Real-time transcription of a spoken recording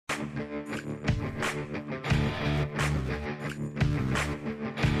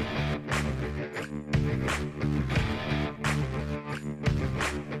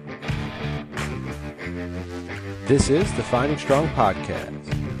This is the Finding Strong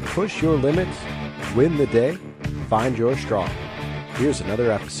podcast. Push your limits, win the day, find your strong. Here's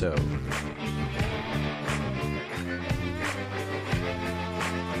another episode.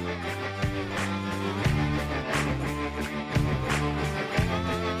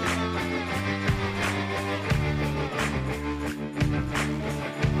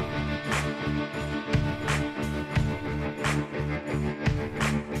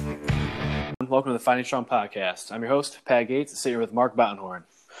 Welcome to the Finding Strong podcast. I'm your host, Pat Gates. I sit here with Mark Bottenhorn.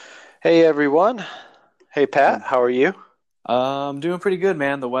 Hey, everyone. Hey, Pat. How are you? I'm doing pretty good,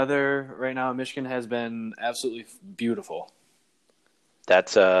 man. The weather right now in Michigan has been absolutely beautiful. I'm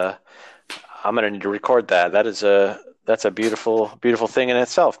going to need to record that. That's a beautiful thing in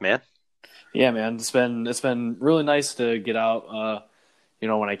itself, man. Yeah, man. It's been really nice to get out,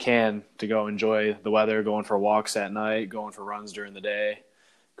 when I can, to go enjoy the weather, going for walks at night, going for runs during the day,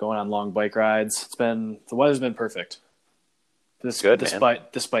 going on long bike rides. The weather's been perfect.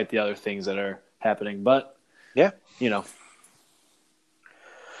 Despite the other things that are happening, but yeah,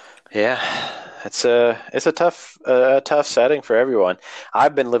 yeah, it's a tough setting for everyone.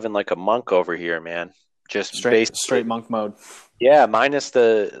 I've been living like a monk over here, man. Just straight monk mode. Yeah, minus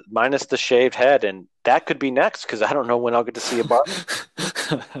the shaved head, and that could be next because I don't know when I'll get to see a bar.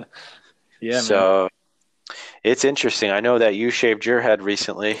 Yeah, so. Man. It's interesting. I know that you shaved your head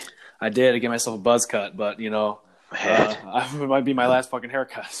recently. I did to get myself a buzz cut, but it might be my last fucking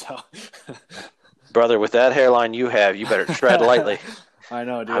haircut. So, brother, with that hairline you have, you better tread lightly. I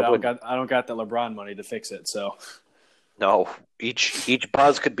know, dude. I don't got that LeBron money to fix it. So, no, each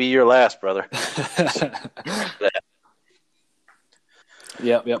buzz could be your last, brother.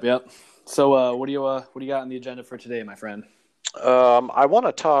 Yep. So, what do you got on the agenda for today, my friend? I want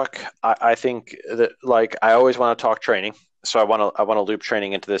to talk. I think that I always want to talk training, so I want to loop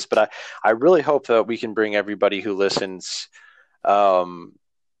training into this. But I really hope that we can bring everybody who listens a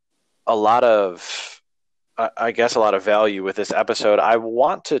lot of value with this episode. I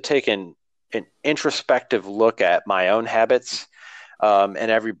want to take an introspective look at my own habits,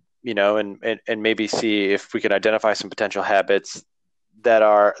 and maybe see if we can identify some potential habits that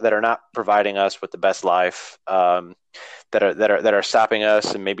are not providing us with the best life, that are stopping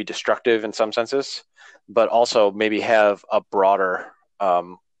us and maybe destructive in some senses, but also maybe have a broader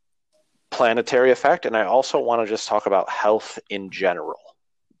planetary effect. And I also want to just talk about health in general.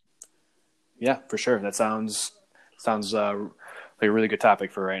 Yeah, for sure. That sounds like a really good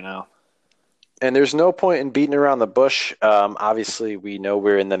topic for right now. And there's no point in beating around the bush. Obviously, we know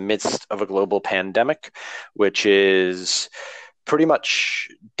we're in the midst of a global pandemic, which is pretty much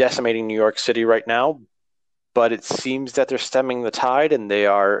decimating New York City right now, but it seems that they're stemming the tide and they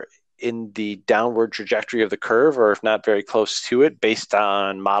are in the downward trajectory of the curve, or if not very close to it, based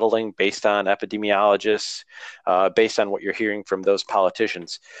on modeling, based on epidemiologists, based on what you're hearing from those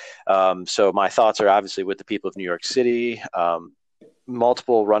politicians. So my thoughts are obviously with the people of New York City,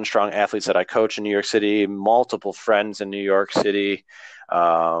 multiple Run Strong athletes that I coach in New York City, multiple friends in New York City.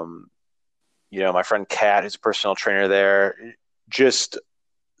 My friend Kat, who's a personal trainer there, just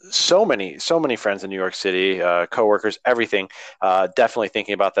so many friends in New York City, coworkers, everything. Definitely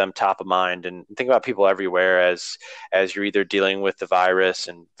thinking about them top of mind, and think about people everywhere as you're either dealing with the virus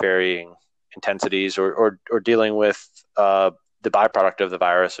in varying intensities, or dealing with the byproduct of the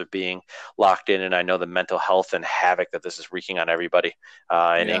virus of being locked in. And I know the mental health and havoc that this is wreaking on everybody,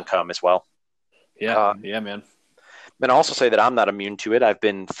 and income as well. Yeah, man. And I'll also say that I'm not immune to it. I've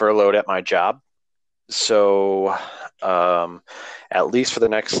been furloughed at my job. So at least for the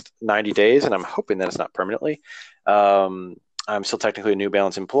next 90 days, and I'm hoping that it's not permanently. I'm still technically a New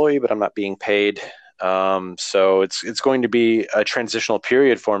Balance employee, but I'm not being paid. So it's going to be a transitional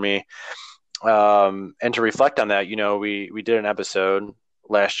period for me. And to reflect on that, we did an episode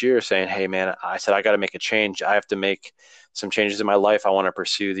last year saying, hey, man, I said I got to make a change. I have to make some changes in my life. I want to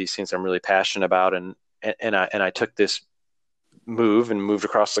pursue these things I'm really passionate about. And I took this move and moved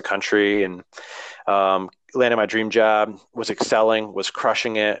across the country and landed my dream job, was excelling, was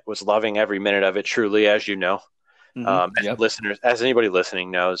crushing it, was loving every minute of it, truly, as you know. Listeners, as anybody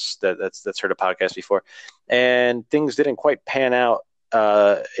listening knows that's heard a podcast before, and things didn't quite pan out.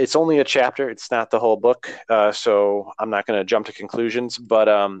 It's only a chapter. It's not the whole book. So I'm not going to jump to conclusions, but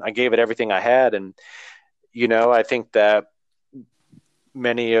I gave it everything I had. And, I think that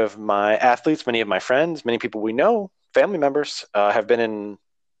many of my athletes, many of my friends, many people we know, family members, have been in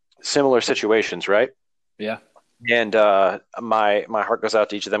similar situations, right? Yeah. And my heart goes out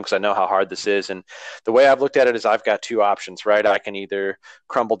to each of them because I know how hard this is. And the way I've looked at it is I've got two options, right? I can either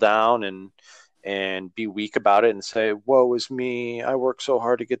crumble down and be weak about it and say, woe is me, I worked so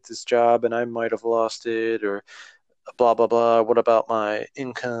hard to get this job and I might have lost it, or blah blah blah. What about my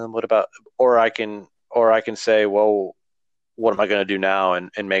income? What about or I can say, well, what am I going to do now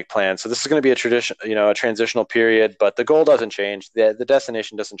and make plans? So this is going to be a tradition, a transitional period, but the goal doesn't change. The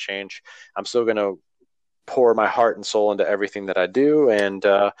destination doesn't change. I'm still going to pour my heart and soul into everything that I do. And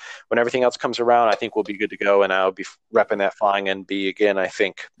when everything else comes around, I think we'll be good to go. And I'll be repping that flying NB again, I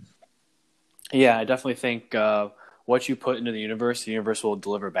think. Yeah, I definitely think what you put into the universe will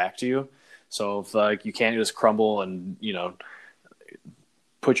deliver back to you. So if like you can't just crumble and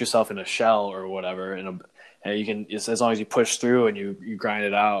put yourself in a shell or whatever, and you can, as long as you push through and you grind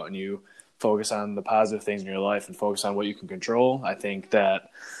it out and you focus on the positive things in your life and focus on what you can control, I think that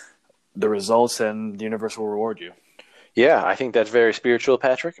the results and the universe will reward you. Yeah, I think that's very spiritual,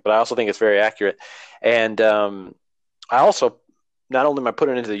 Patrick, but I also think it's very accurate. And I also, not only am I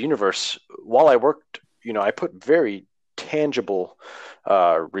putting it into the universe, while I worked, I put very tangible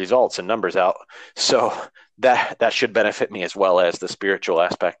results and numbers out. So that should benefit me as well as the spiritual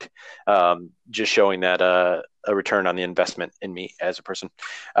aspect, just showing that a return on the investment in me as a person,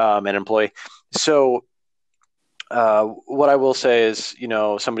 an employee. So what I will say is,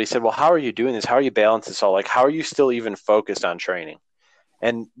 somebody said, well, how are you doing this? How are you balancing this all? Like, how are you still even focused on training?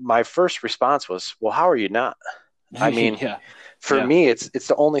 And my first response was, well, how are you not? I mean, Yeah. for Yeah. me, it's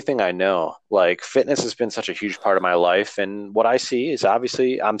the only thing I know. Like, fitness has been such a huge part of my life, and what I see is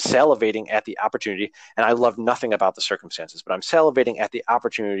obviously I'm salivating at the opportunity, and I love nothing about the circumstances, but I'm salivating at the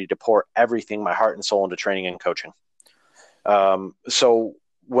opportunity to pour everything, my heart and soul, into training and coaching. So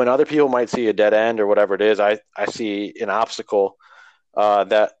when other people might see a dead end or whatever it is, I see an obstacle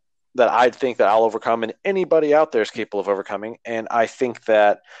that I think that I'll overcome, and anybody out there is capable of overcoming. And I think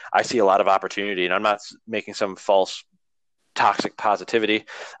that I see a lot of opportunity, and I'm not making some false toxic positivity.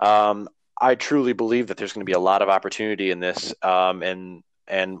 I truly believe that there's going to be a lot of opportunity in this. And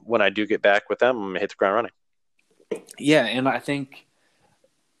when I do get back with them, I'm going to hit the ground running. Yeah, and I think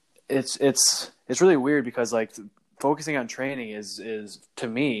it's really weird because like focusing on training is to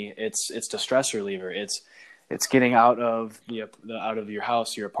me it's the stress reliever. It's getting out of out of your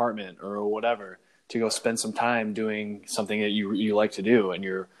house, your apartment, or whatever, to go spend some time doing something that you like to do, and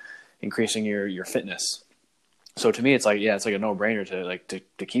you're increasing your fitness. So to me, it's like a no-brainer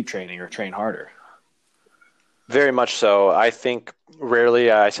to keep training or train harder. Very much so. I think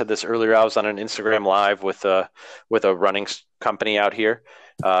rarely, I said this earlier, I was on an Instagram live with a running company out here,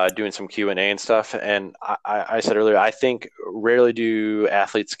 doing some Q&A and stuff. And I said earlier, I think rarely do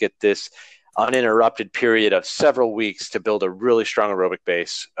athletes get this uninterrupted period of several weeks to build a really strong aerobic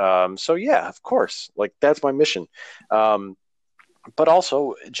base. So yeah, of course, like that's my mission. But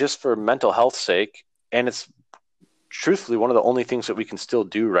also just for mental health's sake, and it's truthfully one of the only things that we can still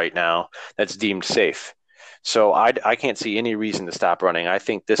do right now that's deemed safe. So I can't see any reason to stop running. I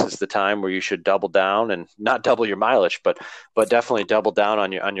think this is the time where you should double down, and not double your mileage, but definitely double down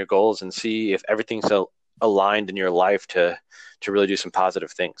on your goals and see if everything's aligned in your life to really do some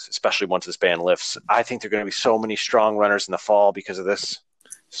positive things, especially once this ban lifts. I think there are going to be so many strong runners in the fall because of this.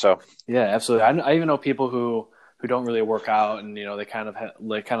 So yeah, absolutely. I even know people who don't really work out, and they kind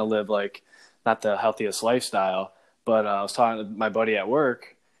of live like not the healthiest lifestyle. But I was talking to my buddy at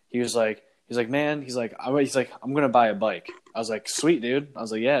work. He's like, man, I'm gonna buy a bike. I was like, sweet, dude. I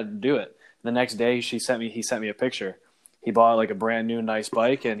was like, yeah, do it. And the next day, he sent me a picture. He bought like a brand new nice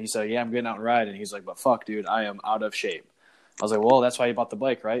bike, and he said, yeah, I'm getting out and riding. He's like, but fuck, dude, I am out of shape. I was like, well, that's why you bought the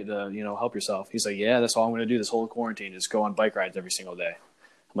bike, right? To help yourself. He's like, yeah, that's all I'm gonna do this whole quarantine, just go on bike rides every single day.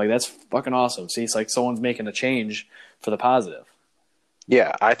 I'm like, that's fucking awesome. See, it's like someone's making a change for the positive.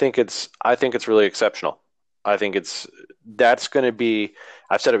 yeah, I think it's really exceptional. I think that's going to be,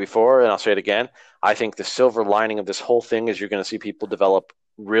 I've said it before and I'll say it again. I think the silver lining of this whole thing is you're going to see people develop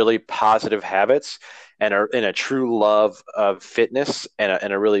really positive habits and are in a true love of fitness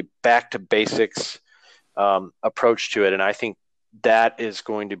and a really back to basics approach to it. And I think that is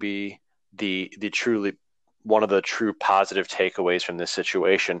going to be the truly one of the true positive takeaways from this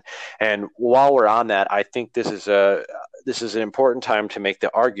situation. And while we're on that, I think this is an important time to make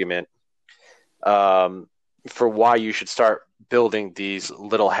the argument for why you should start building these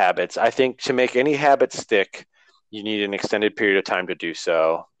little habits. I think to make any habit stick, you need an extended period of time to do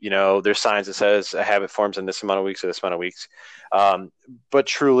so. There's science that says a habit forms in this amount of weeks or this amount of weeks. But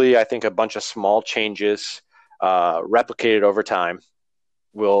truly, I think a bunch of small changes replicated over time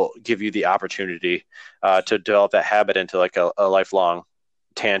will give you the opportunity to develop that habit into like a lifelong,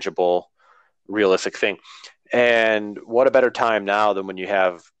 tangible, realistic thing. And what a better time now than when you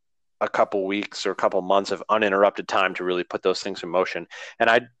have a couple weeks or a couple months of uninterrupted time to really put those things in motion. And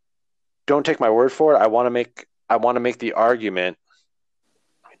I don't take my word for it. I want to make the argument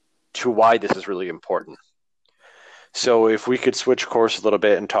to why this is really important. So if we could switch course a little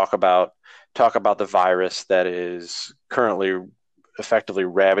bit and talk about the virus that is currently effectively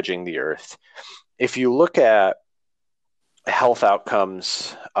ravaging the earth. If you look at health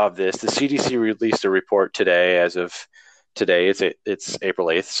outcomes of this, the CDC released a report today. As of today, it's April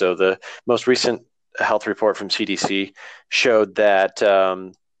 8th. So the most recent health report from CDC showed that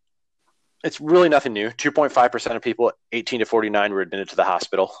it's really nothing new. 2.5% of people 18 to 49 were admitted to the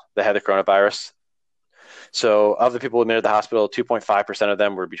hospital that had the coronavirus. So of the people admitted to the hospital, 2.5% of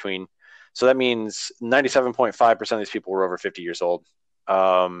them were between. So that means 97.5% of these people were over 50 years old.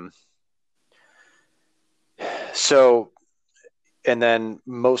 And then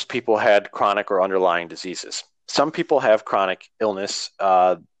most people had chronic or underlying diseases. Some people have chronic illness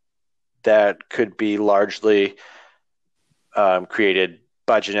that could be largely created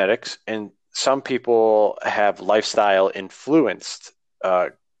by genetics, and some people have lifestyle influenced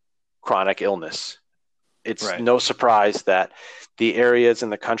chronic illness. It's Right. no surprise that the areas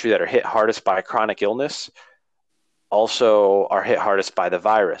in the country that are hit hardest by chronic illness also are hit hardest by the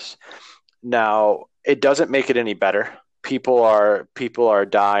virus. Now, it doesn't make it any better. People are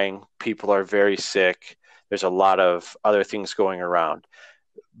dying. People are very sick. There's a lot of other things going around.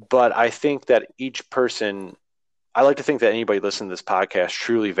 But I think that each person, I like to think that anybody listening to this podcast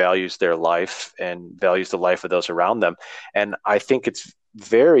truly values their life and values the life of those around them. And I think it's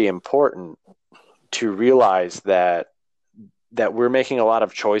very important to realize that we're making a lot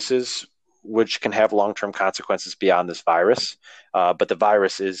of choices which can have long-term consequences beyond this virus. But the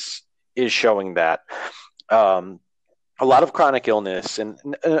virus is showing that. A lot of chronic illness, and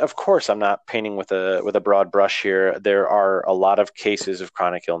of course, I'm not painting with a broad brush here. There are a lot of cases of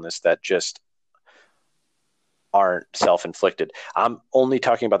chronic illness that just aren't self-inflicted. I'm only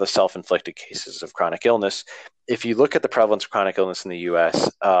talking about the self-inflicted cases of chronic illness. If you look at the prevalence of chronic illness in the U.S.,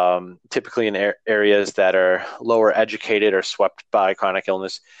 typically in areas that are lower educated or swept by chronic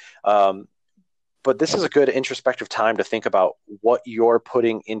illness, but this is a good introspective time to think about what you're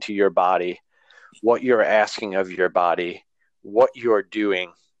putting into your body, what you're asking of your body, what you're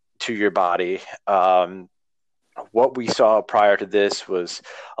doing to your body. What we saw prior to this was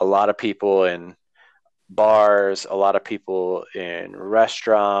a lot of people in bars, a lot of people in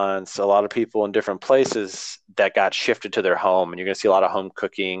restaurants, a lot of people in different places that got shifted to their home. And you're going to see a lot of home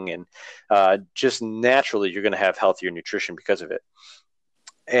cooking, and just naturally you're going to have healthier nutrition because of it.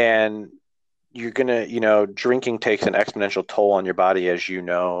 And you're going to, drinking takes an exponential toll on your body, as you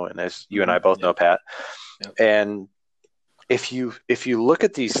know, and as you and I both know, Pat. Yep. And if you look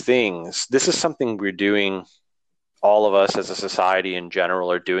at these things, this is something we're doing. All of us as a society in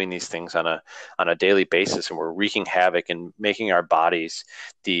general are doing these things on a daily basis, and we're wreaking havoc and making our bodies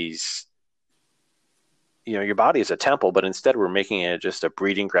these, your body is a temple, but instead we're making it just a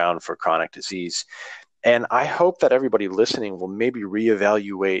breeding ground for chronic disease. And I hope that everybody listening will maybe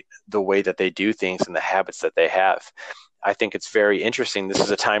reevaluate the way that they do things and the habits that they have. I think it's very interesting. This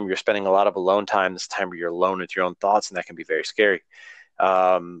is a time you're spending a lot of alone time. This is a time where you're alone with your own thoughts, and that can be very scary.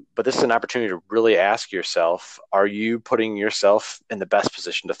 But this is an opportunity to really ask yourself, are you putting yourself in the best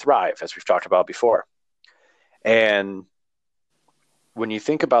position to thrive, as we've talked about before? And when you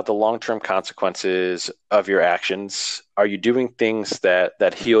think about the long-term consequences of your actions, are you doing things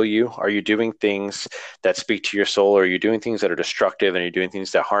that heal you? Are you doing things that speak to your soul? Or are you doing things that are destructive, and are you doing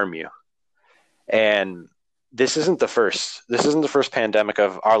things that harm you? And this isn't the first pandemic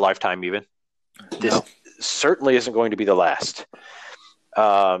of our lifetime even. This certainly isn't going to be the last.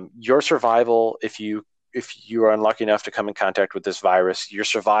 Your survival, if you are unlucky enough to come in contact with this virus, your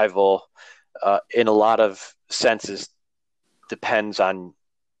survival in a lot of senses depends on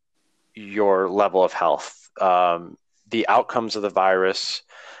your level of health. The outcomes of the virus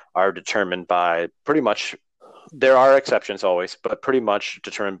are determined by pretty much, there are exceptions always, but pretty much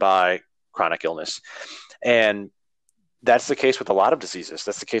determined by chronic illness. And that's the case with a lot of diseases.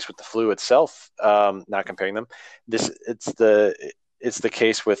 That's the case with the flu itself, not comparing them. It's the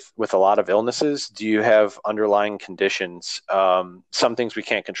case with a lot of illnesses. Do you have underlying conditions? Some things we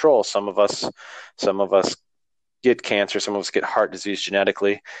can't control. Some of us get cancer. Some of us get heart disease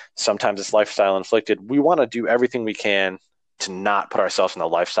genetically. Sometimes it's lifestyle inflicted. We want to do everything we can to not put ourselves in the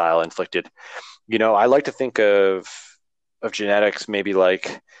lifestyle inflicted. I like to think of genetics maybe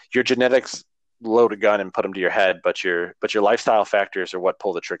like your genetics load a gun and put them to your head, but your lifestyle factors are what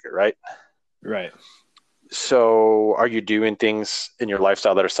pull the trigger, right? Right. So are you doing things in your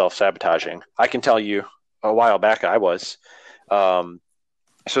lifestyle that are self-sabotaging? I can tell you a while back I was.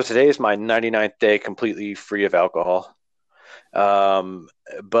 So today is my 99th day completely free of alcohol.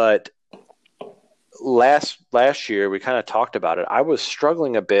 But last year we kind of talked about it. I was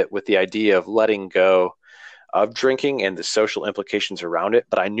struggling a bit with the idea of letting go of drinking and the social implications around it,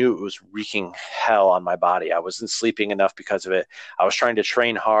 but I knew it was wreaking hell on my body. I wasn't sleeping enough because of it. I was trying to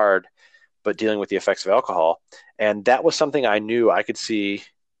train hard, but dealing with the effects of alcohol. And that was something I knew I could see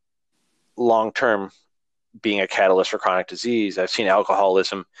long-term being a catalyst for chronic disease. I've seen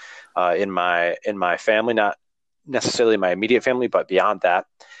alcoholism in my family, not necessarily my immediate family, but beyond that.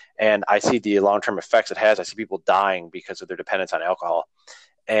 And I see the long-term effects it has. I see people dying because of their dependence on alcohol.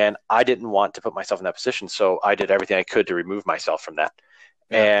 And I didn't want to put myself in that position, so I did everything I could to remove myself from that.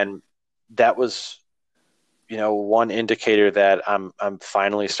 Yeah. And that was, one indicator that I'm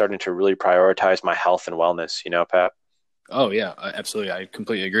finally starting to really prioritize my health and wellness, Pat? Oh yeah, absolutely. I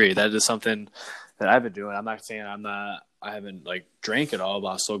completely agree. That is something that I've been doing. I'm not saying I haven't like drank at all, but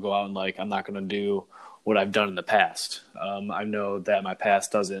I'll still go out and I'm not going to do what I've done in the past. I know that my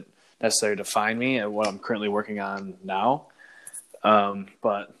past doesn't necessarily define me and what I'm currently working on now.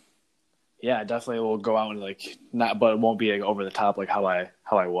 But yeah, I definitely will go out and but it won't be over the top like how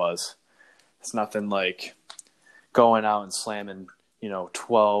I was. It's nothing like going out and slamming,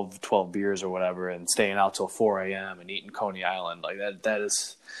 12 beers or whatever and staying out till 4 a.m. and eating Coney Island. Like that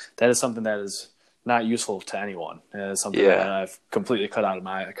is something that is not useful to anyone. And it's something that I've completely cut out of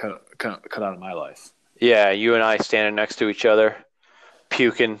my life. Yeah, you and I standing next to each other,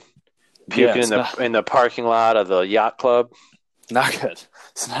 puking in the parking lot of the yacht club. Not good.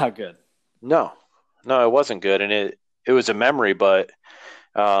 It's not good. No, it wasn't good, and it was a memory, but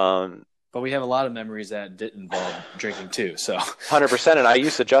we have a lot of memories that did involve drinking too. So 100%. And I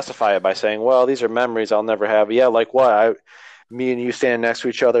used to justify it by saying, "Well, these are memories I'll never have." Yeah, like what? Me and you standing next to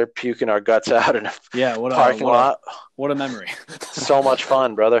each other, puking our guts out in a parking lot. What a memory! So much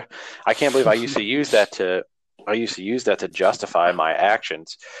fun, brother. I can't believe I used to use that to justify my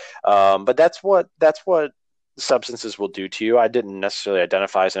actions. But that's what substances will do to you. I didn't necessarily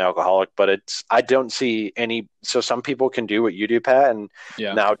identify as an alcoholic, but I don't see any. So some people can do what you do, Pat, and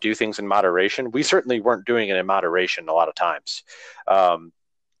now do things in moderation. We certainly weren't doing it in moderation a lot of times.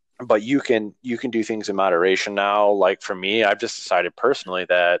 But you can do things in moderation now. Like for me, I've just decided personally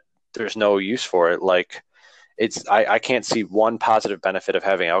that there's no use for it. Like I can't see one positive benefit of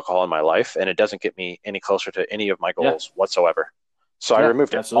having alcohol in my life, and it doesn't get me any closer to any of my goals whatsoever. So I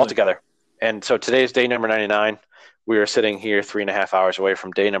removed it altogether. And so today's day number 99. We are sitting here 3.5 hours away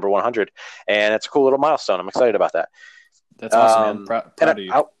from day number 100, and it's a cool little milestone. I'm excited about that. That's awesome, man. Proud of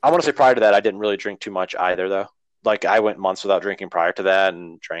you. I want to say prior to that, I didn't really drink too much either, though. Like I went months without drinking prior to that,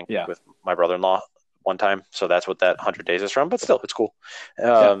 and drank with my brother-in-law one time. So that's what that 100 days is from. But still, it's cool.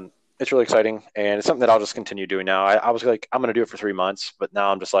 It's really exciting, and it's something that I'll just continue doing now. I was like, I'm going to do it for 3 months, but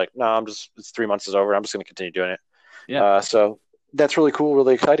now I'm just like, no, it's 3 months is over. I'm just going to continue doing it. Yeah. So that's really cool,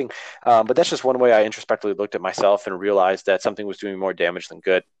 really exciting. But that's just one way I introspectively looked at myself and realized that something was doing more damage than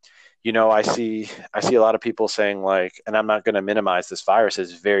good. I see a lot of people saying and I'm not going to minimize this virus,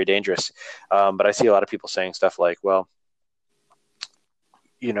 it's very dangerous. But I see a lot of people saying stuff like, well,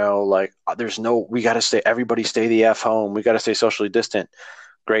 we got to everybody stay the F home. We got to stay socially distant.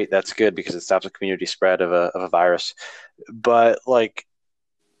 Great. That's good because it stops a community spread of a virus. But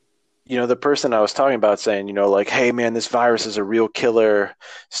the person I was talking about saying, hey man, this virus is a real killer,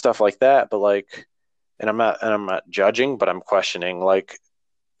 stuff like that. But and I'm not judging, but I'm questioning,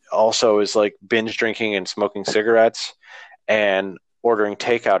 also is binge drinking and smoking cigarettes and ordering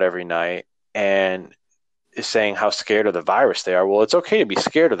takeout every night and is saying how scared of the virus they are. Well, it's okay to be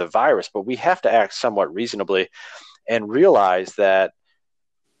scared of the virus, but we have to act somewhat reasonably and realize that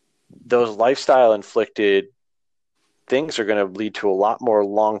those lifestyle inflicted things are going to lead to a lot more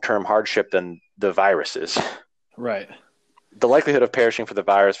long-term hardship than the virus is. Right. The likelihood of perishing for the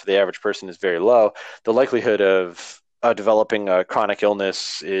virus for the average person is very low. The likelihood of developing a chronic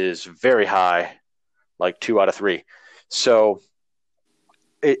illness is very high, 2 out of 3. So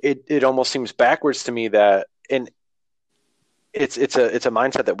it almost seems backwards to me that, and it's a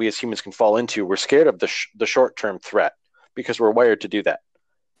mindset that we as humans can fall into. We're scared of the short-term threat because we're wired to do that.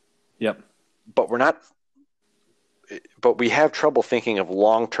 Yep. But we have trouble thinking of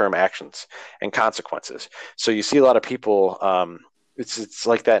long-term actions and consequences. So you see a lot of people, it's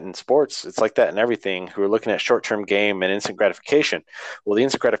like that in sports. It's like that in everything, who are looking at short-term game and instant gratification. Well, the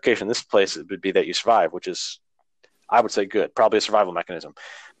instant gratification in this place would be that you survive, which is, I would say, good, probably a survival mechanism.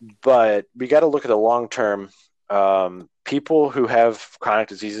 But we got to look at the long-term. People who have chronic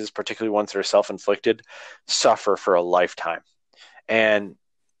diseases, particularly ones that are self-inflicted, suffer for a lifetime. And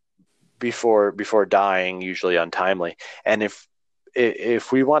before dying, usually untimely. And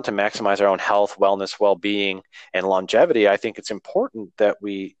if we want to maximize our own health, wellness, well-being, and longevity, I think it's important that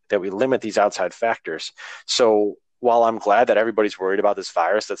we limit these outside factors. So while I'm glad that everybody's worried about this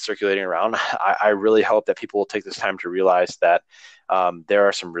virus that's circulating around, I really hope that people will take this time to realize that there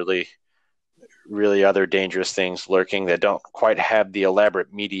are some really, really other dangerous things lurking that don't quite have the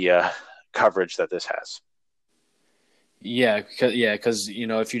elaborate media coverage that this has. Yeah, because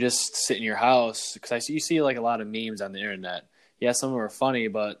if you just sit in your house, because you see like a lot of memes on the internet. Yeah, some of them are funny,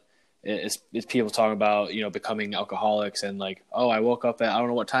 but it's people talking about becoming alcoholics and like, oh, I woke up at I don't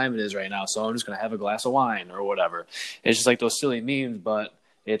know what time it is right now, so I'm just gonna have a glass of wine or whatever. It's just like those silly memes, but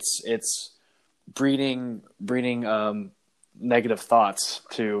it's breeding negative thoughts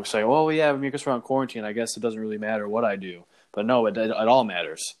to say, well, yeah, because we're on quarantine, I guess it doesn't really matter what I do. But no, it all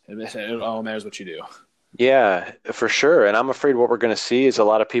matters. It all matters what you do. Yeah, for sure. And I'm afraid what we're going to see is a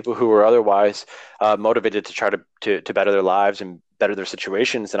lot of people who are otherwise motivated to try to better their lives and better their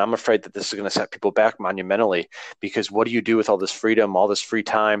situations. And I'm afraid that this is going to set people back monumentally, because what do you do with all this freedom, all this free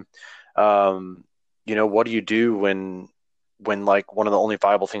time? What do you do when like one of the only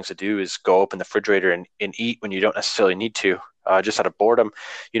viable things to do is go open the refrigerator and eat when you don't necessarily need to, just out of boredom?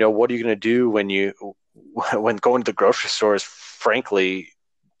 What are you going to do when going to the grocery store is frankly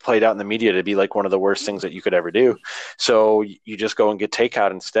played out in the media to be like one of the worst things that you could ever do? So you just go and get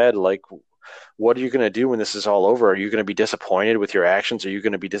takeout instead. Like, what are you going to do when this is all over? Are you going to be disappointed with your actions? Are you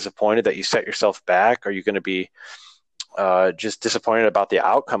going to be disappointed that you set yourself back? Are you going to be just disappointed about the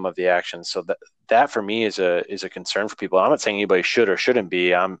outcome of the action? So that for me is a concern for people. I'm not saying anybody should or shouldn't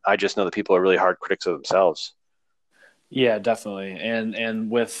be. I just know that people are really hard critics of themselves. Yeah, definitely.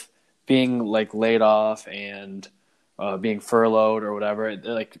 And with being like laid off and being furloughed or whatever,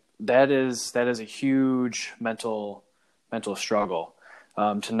 like that is a huge mental struggle,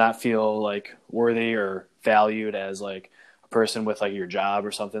 to not feel like worthy or valued as like a person with like your job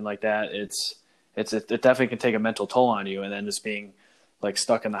or something like that. It definitely can take a mental toll on you, and then just being like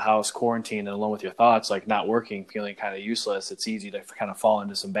stuck in the house, quarantined and alone with your thoughts, like not working, feeling kind of useless. It's easy to kind of fall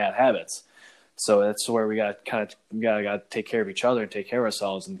into some bad habits. So that's where we got to take care of each other and take care of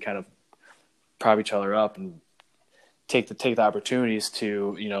ourselves and kind of prop each other up and take the opportunities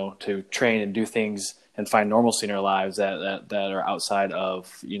to to train and do things and find normalcy in our lives that are outside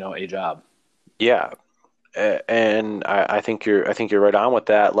of a job. Yeah. And I think you're right on with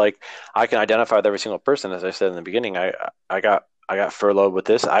that. Like, I can identify with every single person. As I said in the beginning, I got furloughed with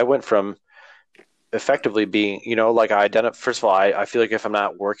this. I went from effectively being, like first of all, I feel like if I'm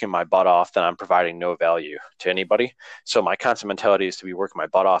not working my butt off, then I'm providing no value to anybody. So my constant mentality is to be working my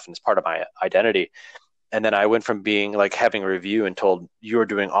butt off, and it's part of my identity. And then I went from being like having a review and told, you are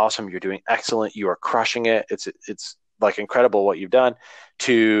doing awesome, you're doing excellent, you are crushing it, it's like incredible what you've done,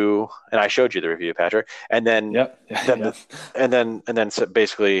 to, and I showed you the review, Patrick. And then, and then so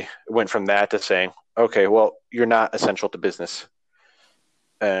basically went from that to saying, okay, well, you're not essential to business.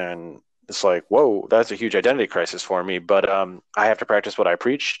 And it's like, whoa, that's a huge identity crisis for me. But I have to practice what I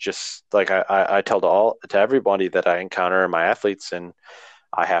preach, just like I tell to everybody that I encounter, my athletes, and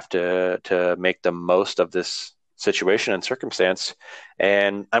I have to make the most of this situation and circumstance.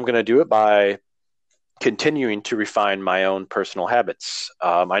 And I'm going to do it by continuing to refine my own personal habits.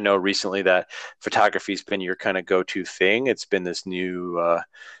 I know recently that photography's been your kind of go-to thing. It's been this new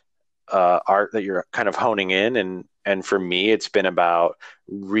art that you're kind of honing in. And for me, it's been about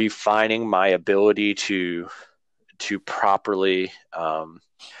refining my ability to properly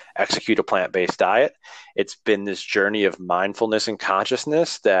execute a plant-based diet. It's been this journey of mindfulness and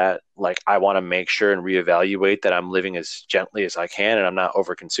consciousness that, like, I want to make sure and reevaluate that I'm living as gently as I can and I'm not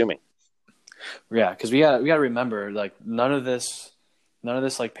over-consuming. Yeah, because we got to remember, like, none of this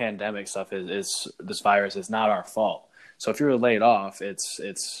like pandemic stuff is this virus is not our fault. So if you're laid off,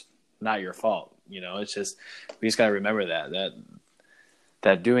 it's not your fault. It's just, we just got to remember that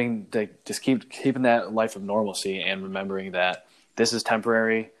just keeping that life of normalcy and remembering that this is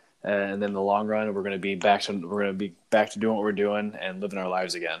temporary, and then in the long run we're going to be back to doing what we're doing and living our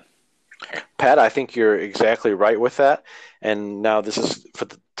lives again. Pat, I think you're exactly right with that. And now this is for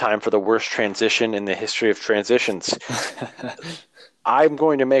the time for the worst transition in the history of transitions. I'm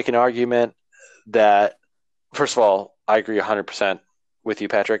going to make an argument that, first of all, I agree 100% with you,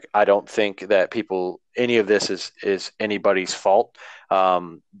 Patrick. I don't think that any of this is anybody's fault.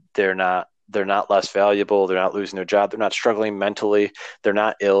 They're not less valuable. They're not losing their job. They're not struggling mentally. They're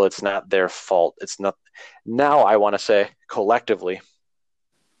not ill. It's not their fault. It's not. Now I want to say collectively,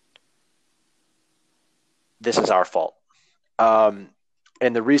 this is our fault.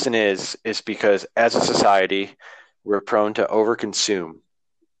 And the reason is because as a society, we're prone to overconsume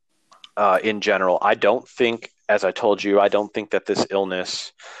in general. I don't think, as I told you, I don't think that this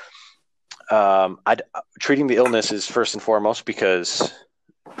illness, treating the illness is first and foremost because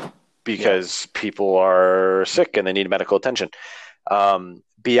because people are sick and they need medical attention.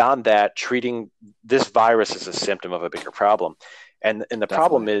 Beyond that, treating this virus is a symptom of a bigger problem. And the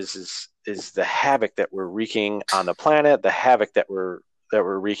problem is the havoc that we're wreaking on the planet, the havoc that we're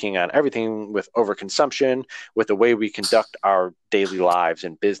wreaking on everything with overconsumption, with the way we conduct our daily lives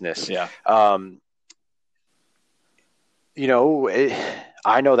and business. Yeah.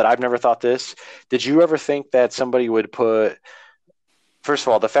 I know that I've never thought this. Did you ever think that somebody would put, first of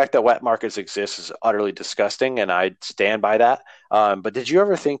all, the fact that wet markets exist is utterly disgusting, and I stand by that. But did you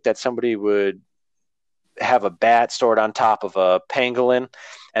ever think that somebody would have a bat stored on top of a pangolin,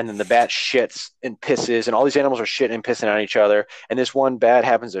 and then the bat shits and pisses, and all these animals are shitting and pissing on each other, and this one bat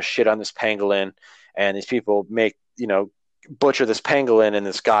happens to shit on this pangolin, and these people butcher this pangolin, and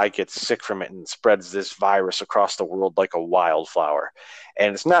this guy gets sick from it and spreads this virus across the world like a wildflower.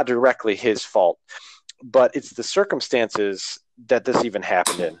 And it's not directly his fault, but it's the circumstances that this even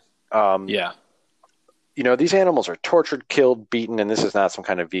happened in. These animals are tortured, killed, beaten, and this is not some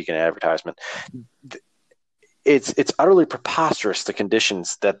kind of vegan advertisement. It's utterly preposterous, the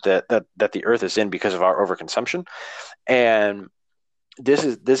conditions that the earth is in because of our overconsumption, and this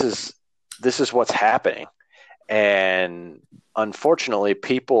is what's happening. And unfortunately,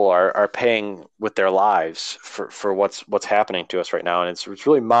 people are paying with their lives for what's happening to us right now, and it's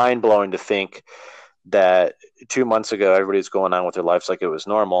really mind blowing to think that 2 months ago everybody was going on with their lives like it was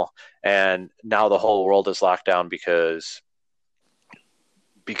normal, and now the whole world is locked down because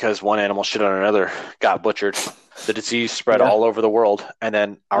one animal shit on another, got butchered, the disease spread all over the world, and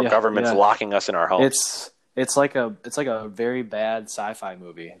then our government's locking us in our homes. It's like a very bad sci-fi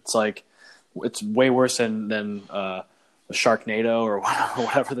movie. It's way worse than Sharknado or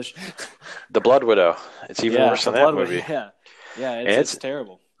whatever the Blood Widow. It's even worse than that movie. It's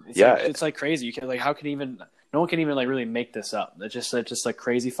terrible. It's like crazy. You can how can no one can even really make this up. It's just like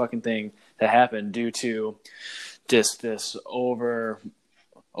crazy fucking thing that happened due to just this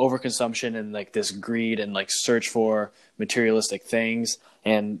overconsumption and this greed and search for materialistic things,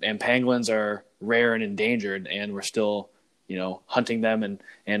 and pangolins are rare and endangered, and we're still hunting them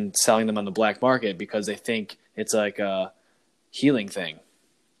and selling them on the black market because they think it's like a healing thing.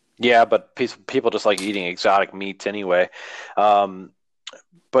 Yeah, but people just like eating exotic meats anyway.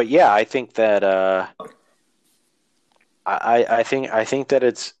 But yeah, I think that I think that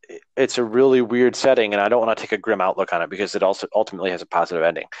it's a really weird setting, and I don't want to take a grim outlook on it because it also ultimately has a positive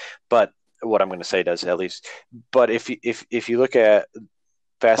ending. But what I'm going to say does, at least. But if you look at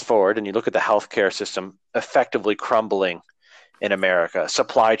fast forward and you look at the healthcare system effectively crumbling in America,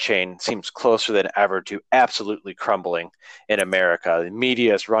 supply chain seems closer than ever to absolutely crumbling in America. The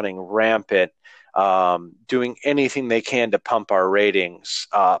media is running rampant, doing anything they can to pump our ratings.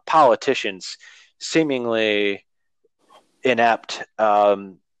 Politicians seemingly inept.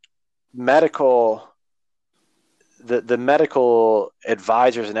 The medical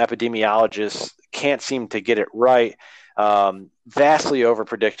advisors and epidemiologists can't seem to get it right. Vastly over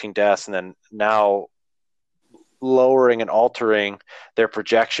predicting deaths, and then now lowering and altering their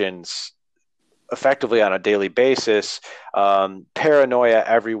projections effectively on a daily basis. Paranoia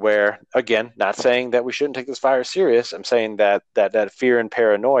everywhere. Again, not saying that we shouldn't take this virus serious. I'm saying that fear and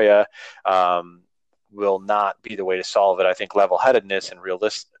paranoia will not be the way to solve it. I think level-headedness and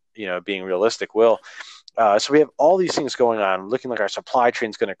being realistic will. So we have all these things going on, looking like our supply chain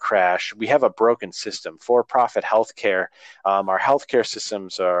is going to crash. We have a broken system, for-profit healthcare. Our healthcare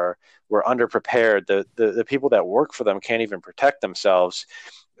systems we're underprepared. The people that work for them can't even protect themselves.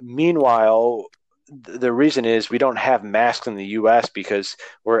 Meanwhile, the reason is we don't have masks in the U.S. because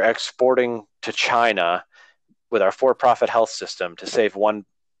we're exporting to China with our for-profit health system to save one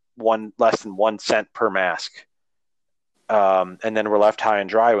less than 1 cent per mask, and then we're left high and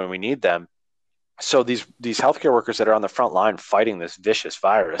dry when we need them. So these healthcare workers that are on the front line fighting this vicious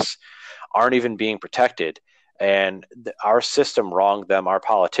virus aren't even being protected, and our system wronged them. Our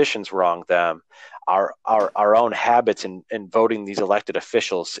politicians wronged them. Our own habits in voting these elected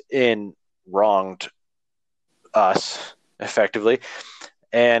officials in wronged us effectively,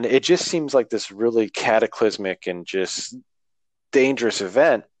 and it just seems like this really cataclysmic and just dangerous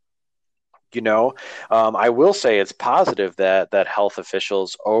event. I will say it's positive that health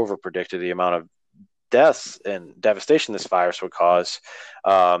officials overpredicted the amount of deaths and devastation this virus would cause.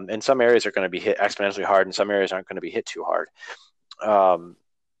 And some areas are going to be hit exponentially hard, and some areas aren't going to be hit too hard.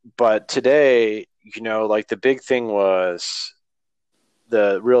 But today, the big thing was,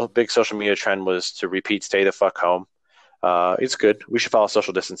 the real big social media trend was to repeat "stay the fuck home." It's good. We should follow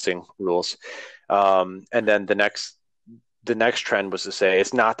social distancing rules. And then the next trend was to say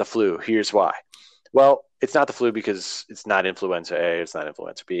it's not the flu. Here's why. Well, it's not the flu because it's not influenza A, it's not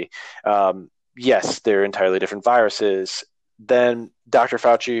influenza B. Yes, they're entirely different viruses. Then Dr.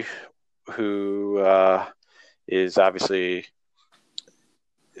 Fauci, who is obviously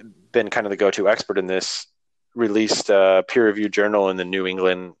been kind of the go-to expert in this, released a peer-reviewed journal in the New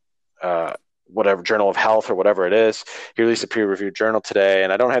England whatever Journal of Health or whatever it is. He released a peer-reviewed journal today,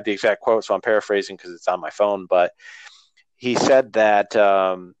 and I don't have the exact quote, so I'm paraphrasing because it's on my phone, but he said that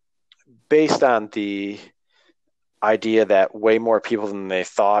based on the idea that way more people than they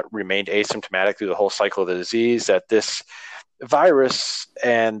thought remained asymptomatic through the whole cycle of the disease, that this virus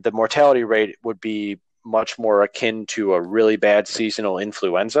and the mortality rate would be much more akin to a really bad seasonal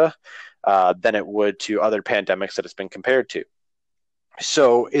influenza than it would to other pandemics that it's been compared to.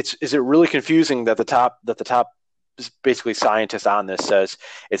 So is it really confusing that the top basically scientist on this says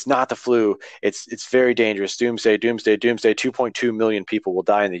it's not the flu, it's very dangerous, doomsday, 2.2 million people will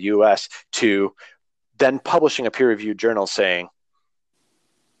die in the US, to then publishing a peer-reviewed journal saying,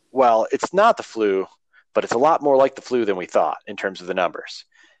 well, it's not the flu, but it's a lot more like the flu than we thought in terms of the numbers.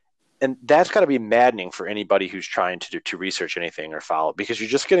 And that's got to be maddening for anybody who's trying to research anything or follow, because you're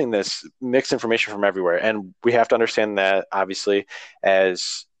just getting this mixed information from everywhere. And we have to understand that, obviously,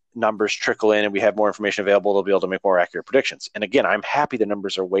 as numbers trickle in and we have more information available, they'll be able to make more accurate predictions. And again, I'm happy the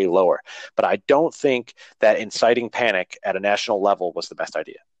numbers are way lower, but I don't think that inciting panic at a national level was the best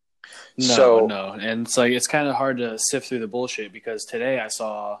idea. No. And it's kind of hard to sift through the bullshit, because today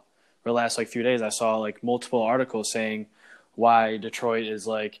or the last few days, I saw multiple articles saying why Detroit is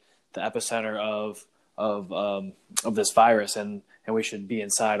the epicenter of this virus, and we should be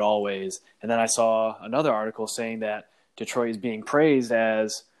inside always. And then I saw another article saying that Detroit is being praised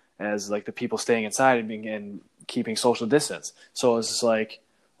as the people staying inside and keeping social distance. So it's just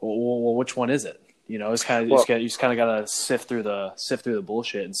well, which one is it? It's kind of you just kind of got to sift through the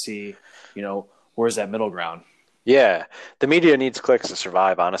bullshit and see, where's that middle ground. Yeah, the media needs clicks to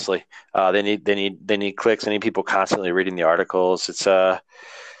survive. Honestly, they need clicks. They need people constantly reading the articles. It's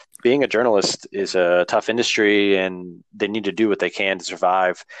being a journalist is a tough industry, and they need to do what they can to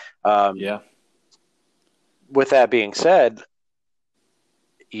survive. Yeah. With that being said,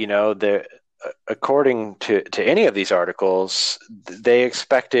 according to any of these articles, they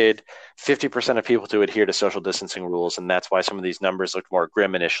expected 50% of people to adhere to social distancing rules, and that's why some of these numbers looked more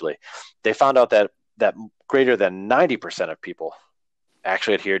grim initially. They found out that greater than 90% of people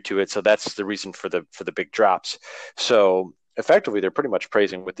actually adhered to it, so that's the reason for the big drops. So effectively, they're pretty much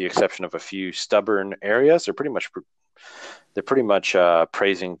praising, with the exception of a few stubborn areas, they're pretty much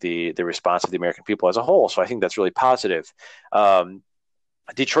praising the response of the American people as a whole. So I think that's really positive.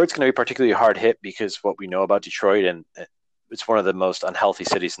 Detroit's going to be particularly hard hit because what we know about Detroit, and it's one of the most unhealthy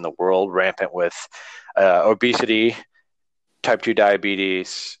cities in the world, rampant with obesity, type 2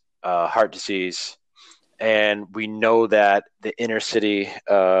 diabetes, heart disease. And we know that the inner city,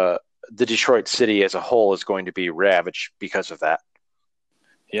 the Detroit city as a whole, is going to be ravaged because of that.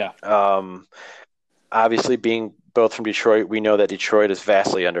 Yeah. Obviously, being both from Detroit, we know that Detroit is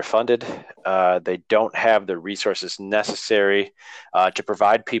vastly underfunded. They don't have the resources necessary to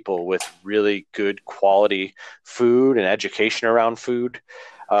provide people with really good quality food and education around food.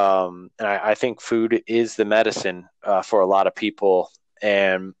 And I think food is the medicine for a lot of people.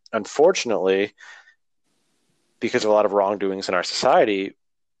 And unfortunately, because of a lot of wrongdoings in our society,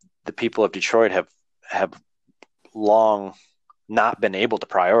 the people of Detroit have long not been able to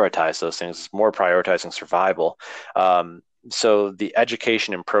prioritize those things. It's more prioritizing survival. So the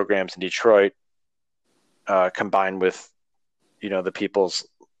education and programs in Detroit, combined with, the people's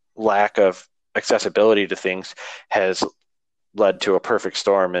lack of accessibility to things, has led to a perfect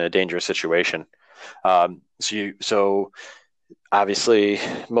storm in a dangerous situation. So obviously,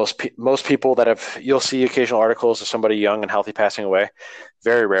 most people you'll see occasional articles of somebody young and healthy passing away.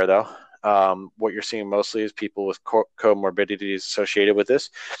 Very rare, though. What you're seeing mostly is people with comorbidities associated with this.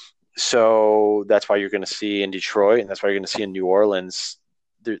 So that's why you're going to see in Detroit, and that's why you're going to see in New Orleans,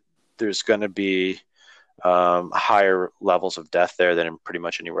 there's going to be higher levels of death there than in pretty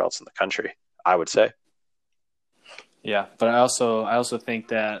much anywhere else in the country, I would say. Yeah, but I also think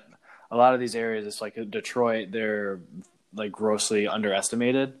that a lot of these areas, it's like Detroit, they're grossly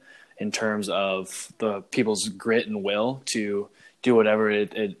underestimated in terms of the people's grit and will to do whatever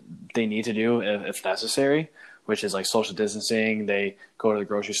they need to do if necessary, which is social distancing. They go to the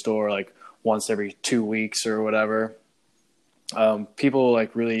grocery store once every 2 weeks or whatever. People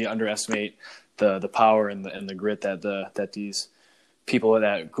really underestimate the power and the grit that these people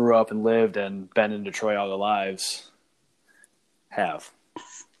that grew up and lived and been in Detroit all their lives have.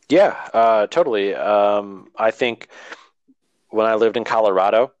 Yeah, totally. I think when I lived in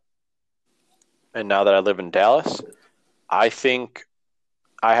Colorado, and now that I live in Dallas, I think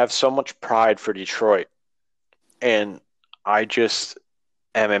I have so much pride for Detroit, and I just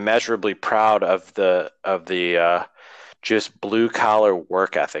am immeasurably proud of the just blue collar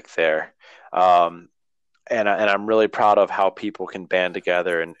work ethic there. Um, and I'm really proud of how people can band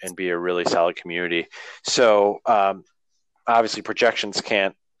together and be a really solid community. So obviously projections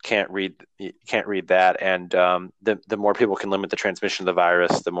can't read that, and the more people can limit the transmission of the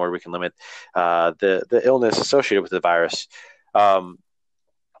virus, the more we can limit the illness associated with the virus. Um,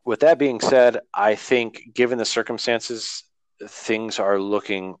 with that being said, I think given the circumstances, things are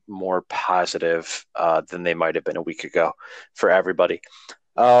looking more positive than they might have been a week ago for everybody.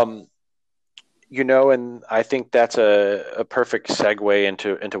 Um, and I think that's a perfect segue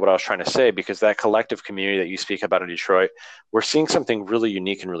into what I was trying to say, because that collective community that you speak about in Detroit, we're seeing something really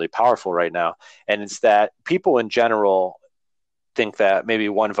unique and really powerful right now. And it's that people in general think that maybe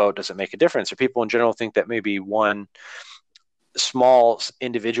one vote doesn't make a difference, or people in general think that maybe one small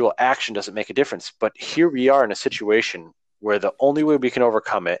individual action doesn't make a difference. But here we are in a situation where the only way we can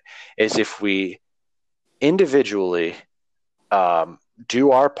overcome it is if we individually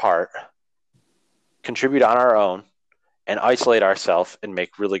do our part, contribute on our own, and isolate ourselves and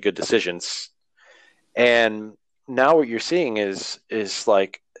make really good decisions. And now what you're seeing is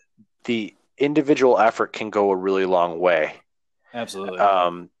like the individual effort can go a really long way. Absolutely.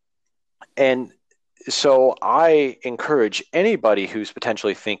 And so I encourage anybody who's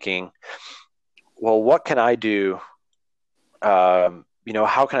potentially thinking, well, what can I do? How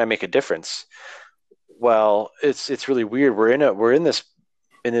can I make a difference? Well, it's really weird. We're in this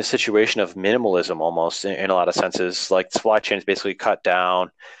situation of minimalism almost in a lot of senses. Like, supply chain is basically cut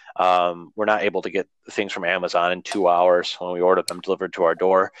down. We're not able to get things from Amazon in 2 hours when we order them delivered to our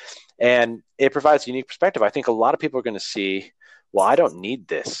door. And it provides a unique perspective. I think a lot of people are going to see, well, I don't need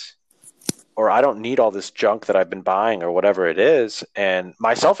this, or I don't need all this junk that I've been buying, or whatever it is, and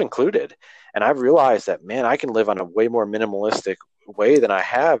myself included. And I've realized that, man, I can live on a way more minimalistic way than I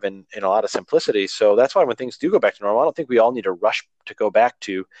have in a lot of simplicity. So that's why when things do go back to normal, I don't think we all need to rush to go back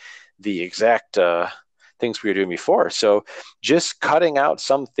to the exact things we were doing before. So just cutting out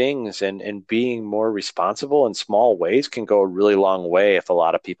some things and being more responsible in small ways can go a really long way if a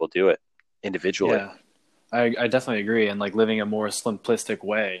lot of people do it individually. Yeah, I definitely agree. And like living a more simplistic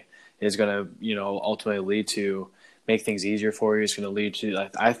way is going to, ultimately lead to make things easier for you. It's going to lead to,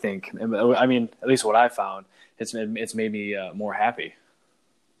 I think, I mean, at least what I found, it's made me more happy.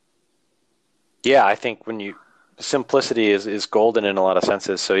 Yeah, I think simplicity is golden in a lot of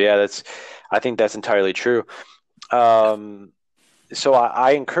senses. So yeah, I think that's entirely true. Um, so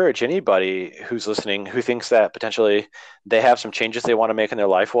I encourage anybody who's listening who thinks that potentially they have some changes they want to make in their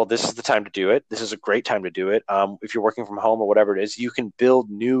life. Well, this is the time to do it. This is a great time to do it. If you're working from home or whatever it is, you can build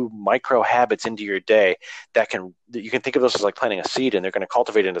new micro habits into your day that you can think of those as like planting a seed, and they're going to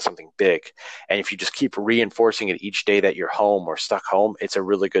cultivate into something big. And if you just keep reinforcing it each day that you're home or stuck home, it's a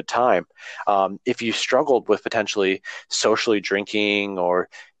really good time. If you struggled with potentially socially drinking or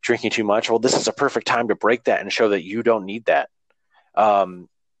drinking too much, well, this is a perfect time to break that and show that you don't need that.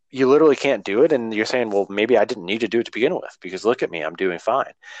 You literally can't do it, and you're saying, well, maybe I didn't need to do it to begin with, because look at me, I'm doing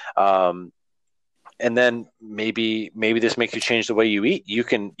fine. And then maybe this makes you change the way you eat. You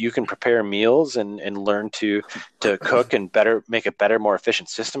can prepare meals and learn to cook and make a better, more efficient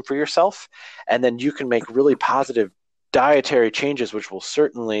system for yourself. And then you can make really positive dietary changes, which will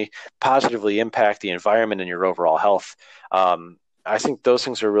certainly positively impact the environment and your overall health. I think those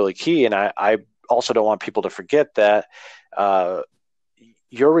things are really key. And I also don't want people to forget that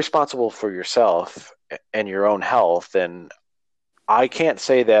you're responsible for yourself and your own health. And I can't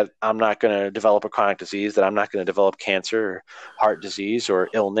say that I'm not going to develop a chronic disease, that I'm not going to develop cancer or heart disease or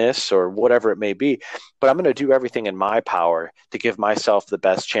illness or whatever it may be, but I'm going to do everything in my power to give myself the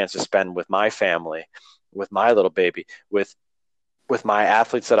best chance to spend with my family, with my little baby, with my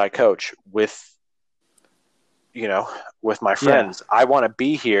athletes that I coach, with my friends. Yeah. I want to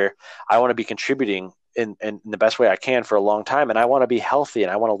be here. I want to be contributing in the best way I can for a long time. And I want to be healthy, and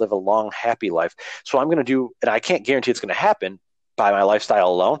I want to live a long, happy life. So I'm going to do, and I can't guarantee it's going to happen by my lifestyle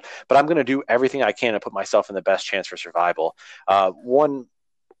alone, but I'm going to do everything I can to put myself in the best chance for survival. One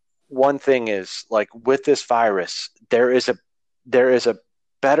thing is, like, with this virus, there is a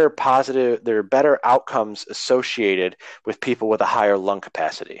better positive, there are better outcomes associated with people with a higher lung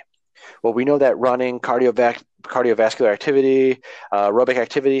capacity. Well, we know that running, cardiovascular activity, aerobic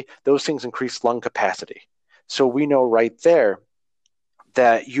activity, those things increase lung capacity. So we know right there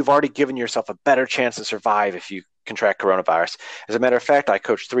that you've already given yourself a better chance to survive if you contract coronavirus. As a matter of fact, I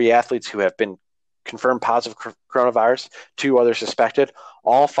coached 3 athletes who have been confirmed positive coronavirus, 2 others suspected.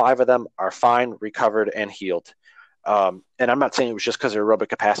 All 5 of them are fine, recovered, and healed. And I'm not saying it was just because of aerobic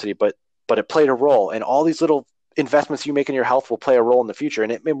capacity, but it played a role. And all these little investments you make in your health will play a role in the future.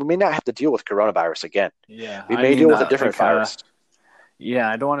 And we may not have to deal with coronavirus again. Yeah, We may deal with a different virus. Yeah,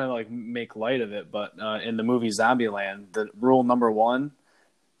 I don't want to like make light of it, but in the movie Zombieland, the rule number 1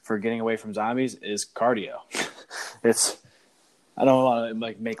 for getting away from zombies is cardio. I don't want to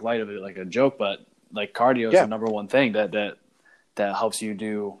like make light of it like a joke, but like cardio is the number 1 thing that helps you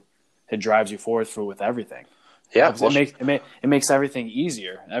do. It drives you forward through with everything. Yeah, it makes everything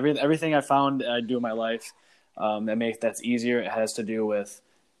easier. Everything I found I do in my life that's easier. It has to do with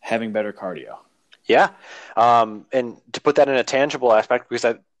having better cardio. Yeah, and to put that in a tangible aspect,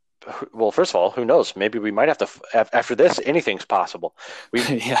 because first of all, who knows? Maybe we might have to, after this, anything's possible.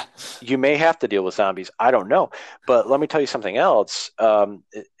 You may have to deal with zombies. I don't know. But let me tell you something else.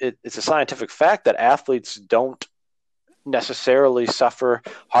 It's a scientific fact that athletes don't necessarily suffer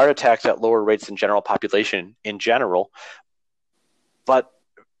heart attacks at lower rates than general population in general. But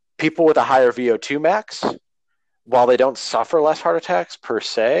people with a higher VO2 max, while they don't suffer less heart attacks per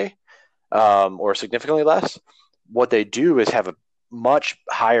se, or significantly less, what they do is have a much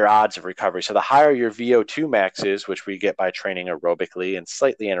higher odds of recovery. So the higher your VO2 max is, which we get by training aerobically and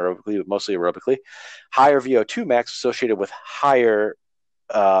slightly anaerobically, but mostly aerobically, higher VO2 max associated with higher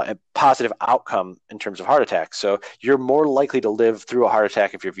positive outcome in terms of heart attacks. So you're more likely to live through a heart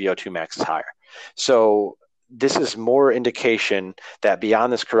attack if your VO2 max is higher. So this is more indication that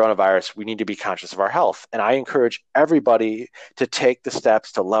beyond this coronavirus, we need to be conscious of our health. And I encourage everybody to take the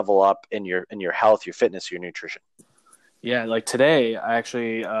steps to level up in your health, your fitness, your nutrition. Yeah, like today, I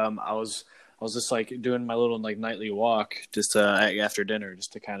actually I was just like doing my little like nightly walk just after dinner,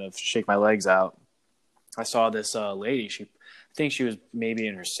 just to kind of shake my legs out. I saw this lady. I think she was maybe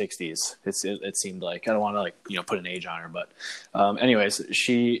in her 60s. It seemed like. I don't want to like put an age on her, but anyways,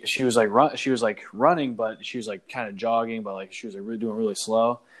 she was like running, but she was like kind of jogging, but like she was like doing really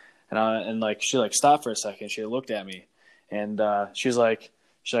slow, and like she like stopped for a second. She looked at me, and she's like,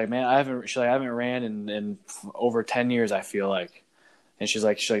 man, I haven't ran in over 10 years, I feel like. And she's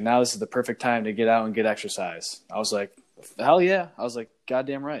like, now this is the perfect time to get out and get exercise. I was like, hell yeah. I was like,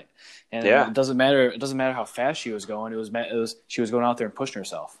 goddamn right. And it doesn't matter how fast she was going. She was going out there and pushing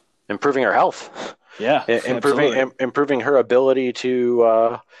herself, improving her health. Yeah, improving her ability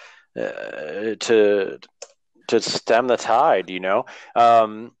to stem the tide.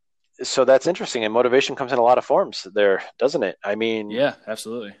 So that's interesting, and motivation comes in a lot of forms there, doesn't it? I mean, yeah,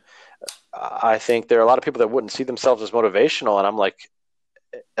 absolutely. I think there are a lot of people that wouldn't see themselves as motivational, and I'm like,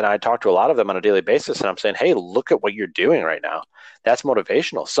 and I talk to a lot of them on a daily basis, and I'm saying, hey, look at what you're doing right now. That's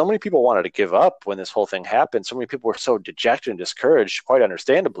motivational. So many people wanted to give up when this whole thing happened. So many people were so dejected and discouraged, quite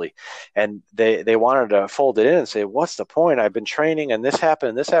understandably. And they wanted to fold it in and say, what's the point? I've been training and this happened,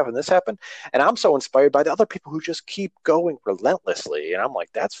 and this happened, this happened. And I'm so inspired by the other people who just keep going relentlessly. And I'm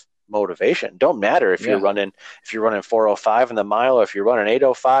like, that's motivation. Don't matter if you're running 4:05 in the mile, or if you're running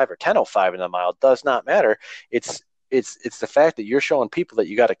 8:05 or 10:05 in the mile. It does not matter. It's the fact that you're showing people that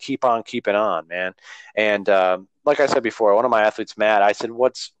you got to keep on keeping on, man. And like I said before, one of my athletes, Matt, I said,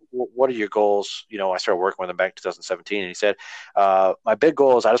 what are your goals? I started working with him back in 2017, and he said, my big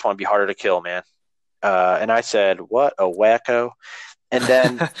goal is I just want to be harder to kill, man. And I said, what a wacko. And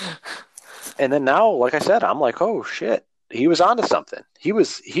then and then now, like I said, I'm like, oh shit, he was onto something. He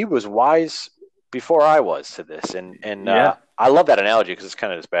was wise before I was to this, and I love that analogy because it's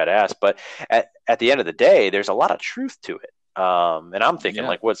kind of just badass. But at the end of the day, there's a lot of truth to it. And I'm thinking,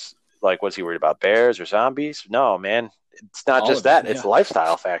 what's he worried about, bears or zombies? No, man, it's not just that. It's a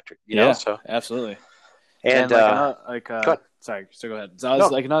lifestyle factor, you know. So absolutely. And go ahead. Sorry, so go ahead. So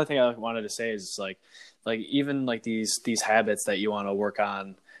like another thing I wanted to say is like even like these habits that you want to work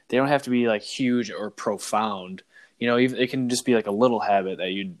on, they don't have to be like huge or profound. It can just be like a little habit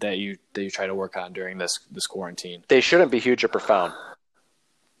that you try to work on during this quarantine. They shouldn't be huge or profound.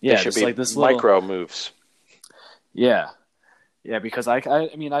 Yeah, they should be like this micro moves. Yeah, because I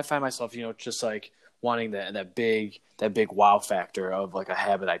find myself just like wanting that big wow factor of like a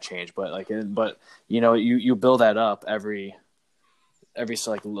habit I change, but you build that up every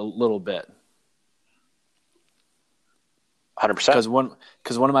like little bit.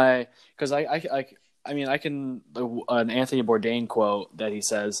 100%. I can an Anthony Bourdain quote that he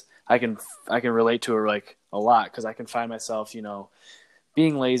says I can relate to it like a lot, because I can find myself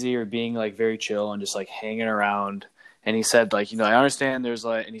being lazy or being like very chill and just like hanging around. And he said I understand there's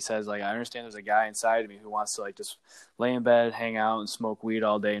I understand there's a guy inside of me who wants to like just lay in bed, hang out, and smoke weed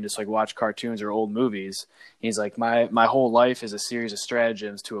all day and just like watch cartoons or old movies. And he's like, my whole life is a series of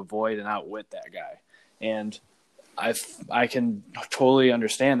stratagems to avoid and outwit that guy. And I can totally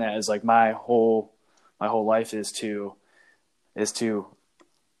understand that. As like my whole life is to do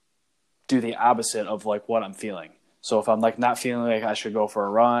the opposite of like what I'm feeling. So if I'm like not feeling like I should go for a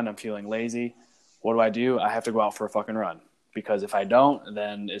run, I'm feeling lazy, what do? I have to go out for a fucking run, because if I don't,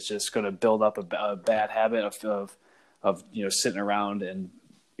 then it's just going to build up a bad habit of sitting around and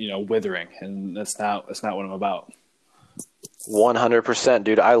withering, and that's not what I'm about. 100%,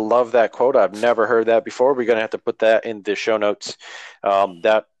 dude. I love that quote. I've never heard that before. We're gonna have to put that in the show notes.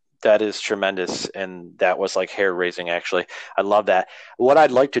 That is tremendous, and that was like hair raising. Actually, I love that. What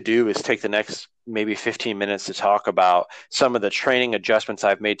I'd like to do is take the next maybe 15 minutes to talk about some of the training adjustments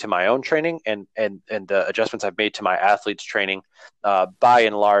I've made to my own training and the adjustments I've made to my athletes' training, by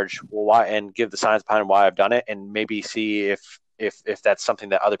and large, why, and give the science behind why I've done it, and maybe see if that's something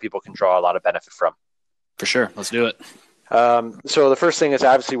that other people can draw a lot of benefit from. For sure, let's do it. So the first thing is,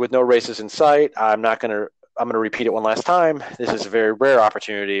 obviously, with no races in sight, I'm going to repeat it one last time. This is a very rare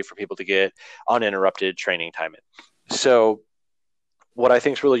opportunity for people to get uninterrupted training time in. So what I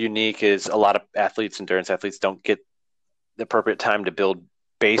think is really unique is a lot of endurance athletes don't get the appropriate time to build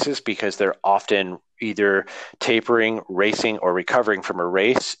bases, because they're often either tapering, racing, or recovering from a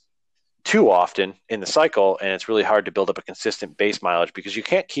race too often in the cycle. And it's really hard to build up a consistent base mileage, because you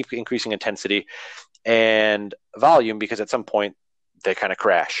can't keep increasing intensity and volume, because at some point they kind of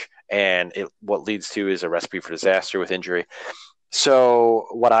crash, and what leads to is a recipe for disaster with injury. So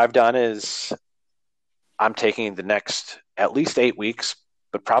what I've done is I'm taking the next at least 8 weeks,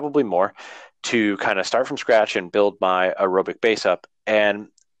 but probably more, to kind of start from scratch and build my aerobic base up. And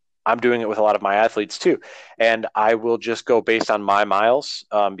I'm doing it with a lot of my athletes too. And I will just go based on my miles,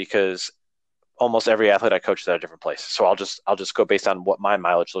 because almost every athlete I coach is at a different place. So I'll just go based on what my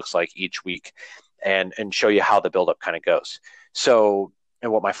mileage looks like each week, and show you how the buildup kind of goes. So,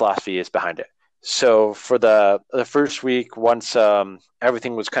 and what my philosophy is behind it. So for the first week, once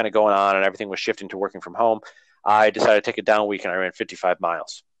everything was kind of going on and everything was shifting to working from home, I decided to take a down week, and I ran 55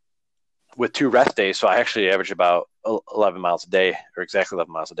 miles with 2 rest days. So I actually averaged about 11 miles a day, or exactly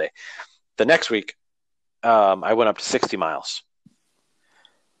 11 miles a day. The next week, I went up to 60 miles.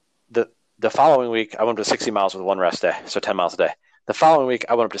 The following week, I went up to 60 miles with 1 rest day, so 10 miles a day. The following week,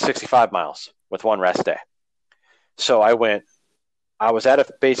 I went up to 65 miles with 1 rest day. So I was at a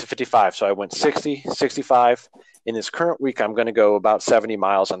base of 55, so I went 60, 65. In this current week, I'm going to go about 70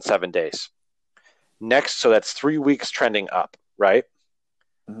 miles on 7 days. Next, so that's 3 weeks trending up, right?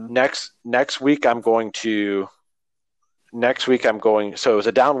 Mm-hmm. Next week, so it was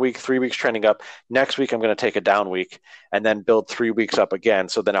a down week, 3 weeks trending up. Next week, I'm going to take a down week and then build 3 weeks up again.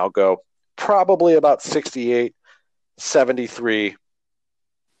 So then I'll go probably about 68, 73,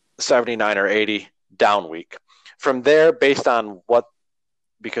 79 or 80 down week. From there, based on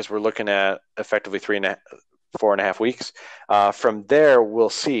because we're looking at effectively 4.5 weeks, from there, we'll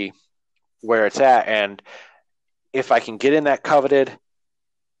see where it's at. And if I can get in that coveted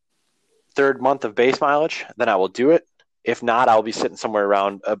 3rd month of base mileage, then I will do it. If not, I'll be sitting somewhere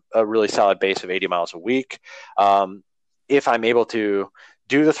around a really solid base of 80 miles a week. If I'm able to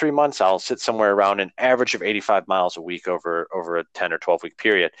do the 3 months, I'll sit somewhere around an average of 85 miles a week over a 10 or 12 week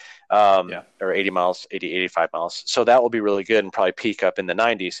period, or 80 miles, 80, 85 miles. So that will be really good, and probably peak up in the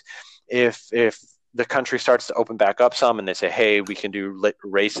 90s. If the country starts to open back up some, and they say, hey, we can do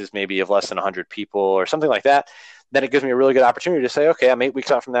races maybe of less than 100 people or something like that, then it gives me a really good opportunity to say, okay, I'm 8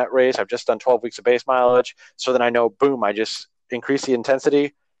 weeks out from that race. I've just done 12 weeks of base mileage. So then I know, boom, I just increase the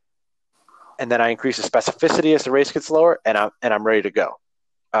intensity, and then I increase the specificity as the race gets lower, and I'm ready to go.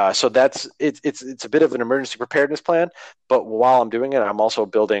 So it's a bit of an emergency preparedness plan, but while I'm doing it, I'm also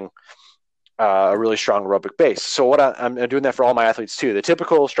building a really strong aerobic base. So what I'm doing that for all my athletes too. The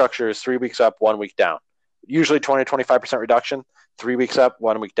typical structure is 3 weeks up, 1 week down, usually 20 to 25% reduction, 3 weeks up,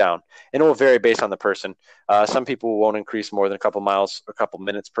 1 week down. And it will vary based on the person. Some people won't increase more than a couple miles, a couple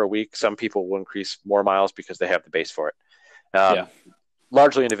minutes per week. Some people will increase more miles because they have the base for it.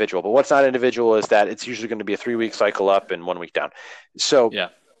 Largely individual, but what's not individual is that it's usually going to be a 3 week cycle up and 1 week down.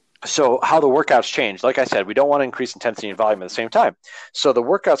 So how the workouts change, like I said, we don't want to increase intensity and volume at the same time. So the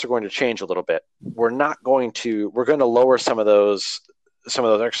workouts are going to change a little bit. We're going to lower some of those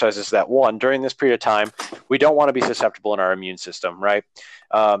exercises that, one, during this period of time, we don't want to be susceptible in our immune system, right?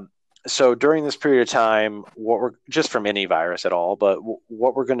 So during this period of time, just from any virus at all, but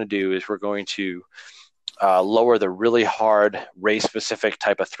what we're going to do is we're going to lower the really hard race-specific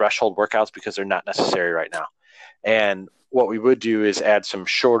type of threshold workouts, because they're not necessary right now. And what we would do is add some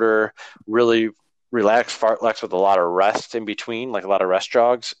shorter, really relaxed fartleks with a lot of rest in between, like a lot of rest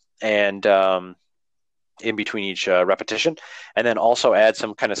jogs, and in between each repetition, and then also add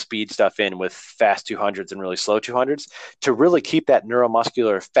some kind of speed stuff in with fast 200s and really slow 200s to really keep that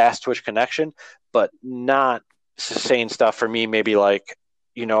neuromuscular fast twitch connection, but not sustain stuff. For me, maybe like,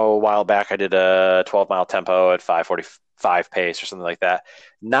 a while back I did a 12-mile tempo at 5:45 pace or something like that.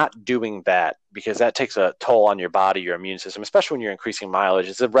 Not doing that, because that takes a toll on your body, your immune system, especially when you're increasing mileage.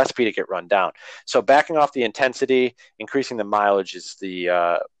 It's a recipe to get run down. So backing off the intensity, increasing the mileage is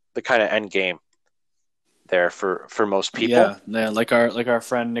the kind of end game there for most people. Yeah, like our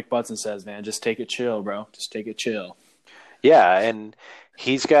friend Nick Butson says, man, just take it chill, bro. Just take it chill. Yeah, and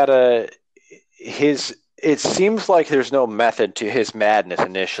he's got it seems like there's no method to his madness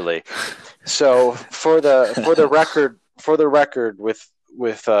initially. So for the record with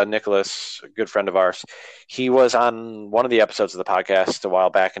Nicholas, a good friend of ours, he was on one of the episodes of the podcast a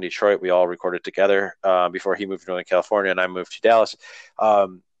while back in Detroit. We all recorded together before he moved to Northern California and I moved to Dallas.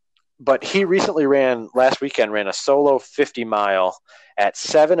 But he recently last weekend ran a solo 50-mile at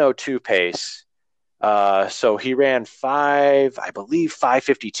 7:02 pace. So he ran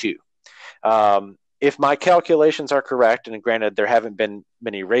 5:52. If my calculations are correct, and granted there haven't been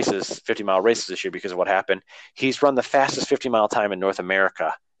many 50-mile races this year because of what happened, he's run the fastest 50-mile time in North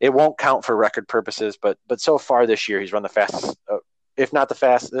America. It won't count for record purposes, but so far this year he's run the fastest, if not the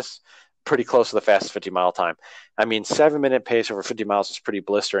fastest, pretty close to the fastest 50-mile time. I mean, 7-minute pace over 50 miles is pretty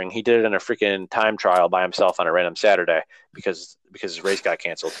blistering. He did it in a freaking time trial by himself on a random Saturday because his race got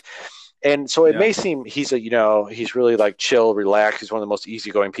canceled. And so it may seem he's he's really like chill, relaxed. He's one of the most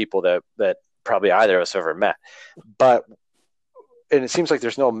easygoing people that probably either of us ever met. And it seems like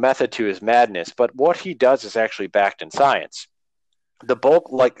there's no method to his madness, but what he does is actually backed in science. The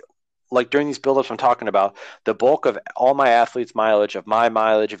bulk, like during these buildups I'm talking about, the bulk of all my athletes' mileage, of my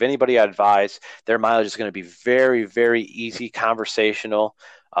mileage, of anybody I advise, their mileage is going to be very, very easy, conversational,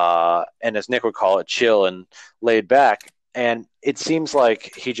 and as Nick would call it, chill and laid back. And it seems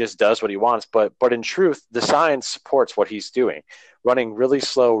like he just does what he wants, but in truth, the science supports what he's doing. Running really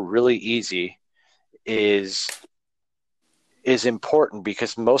slow, really easy is important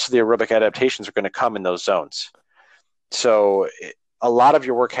because most of the aerobic adaptations are going to come in those zones. So a lot of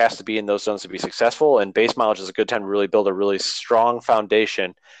your work has to be in those zones to be successful, and base mileage is a good time to really build a really strong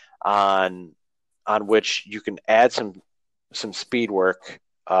foundation on which you can add some speed work.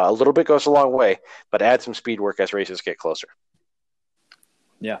 A little bit goes a long way, but add some speed work as races get closer.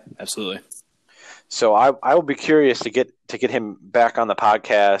 Yeah, absolutely. So I will be curious to get him back on the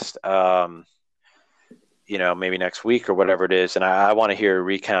podcast, maybe next week or whatever it is, and I want to hear a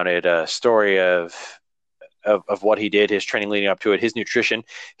recounted story of what he did, his training leading up to it, his nutrition,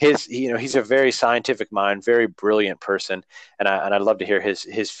 he's a very scientific mind, very brilliant person, and I'd love to hear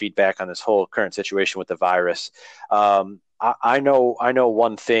his feedback on this whole current situation with the virus. I know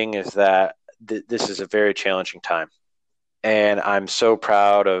one thing is that this is a very challenging time, and I'm so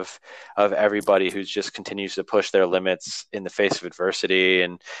proud of everybody who just continues to push their limits in the face of adversity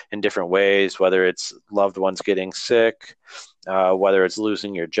and in different ways, whether it's loved ones getting sick, whether it's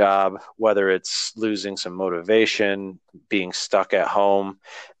losing your job, whether it's losing some motivation, being stuck at home.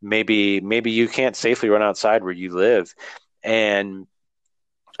 Maybe you can't safely run outside where you live, and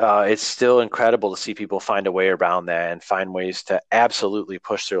it's still incredible to see people find a way around that and find ways to absolutely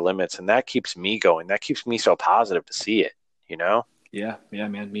push their limits. And that keeps me going. That keeps me so positive to see it, Yeah,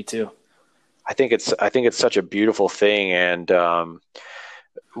 man. Me too. I think it's such a beautiful thing. And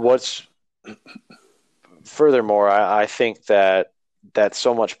what's furthermore, I think that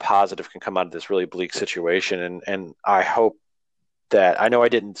so much positive can come out of this really bleak situation. And I hope that, I know I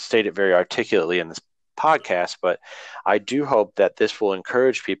didn't state it very articulately in this podcast, but I do hope that this will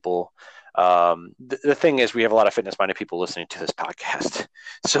encourage people. The thing is, we have a lot of fitness-minded people listening to this podcast,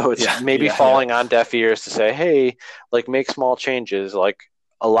 so it's falling on deaf ears to say, hey, like, make small changes. Like,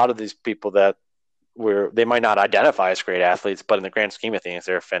 a lot of these people that they might not identify as great athletes, but in the grand scheme of things,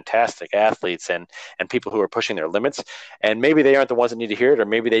 they're fantastic athletes and people who are pushing their limits, and maybe they aren't the ones that need to hear it, or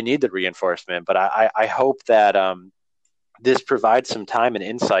maybe they need the reinforcement, but I hope that this provides some time and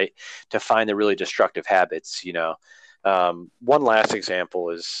insight to find the really destructive habits. One last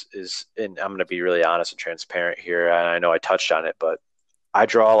example is, and I'm going to be really honest and transparent here, and I know I touched on it, but I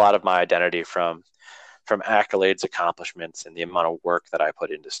draw a lot of my identity from accolades, accomplishments, and the amount of work that I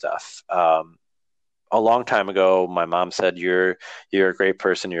put into stuff. A long time ago, my mom said, you're a great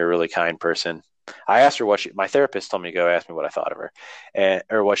person. You're a really kind person. I asked her my therapist told me to go ask me what I thought of her,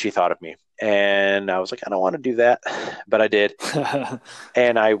 or what she thought of me. And I was like, I don't want to do that, but I did.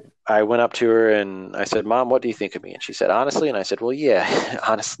 And I went up to her and I said, Mom, what do you think of me? And she said, honestly. And I said, well, yeah,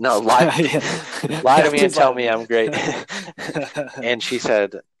 honest. No, lie to me and tell me I'm great. And she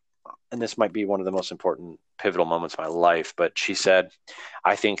said, and this might be one of the most important pivotal moments of my life, but she said,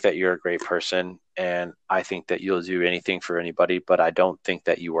 I think that you're a great person and I think that you'll do anything for anybody, but I don't think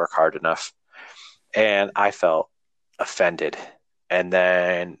that you work hard enough. And I felt offended. And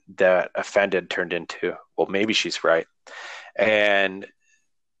then that offended turned into, well, maybe she's right. And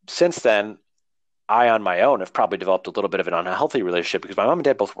since then, I, on my own, have probably developed a little bit of an unhealthy relationship because my mom and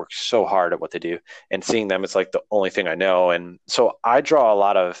dad both work so hard at what they do, and seeing them is like the only thing I know. And so I draw a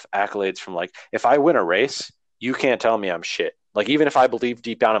lot of accolades from, like, if I win a race, you can't tell me I'm shit. Like, even if I believe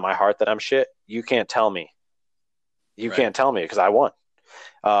deep down in my heart that I'm shit, you can't tell me. You can't tell me because I won.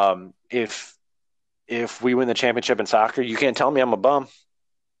 If we win the championship in soccer, you can't tell me I'm a bum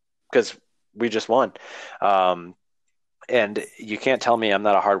because we just won. And you can't tell me I'm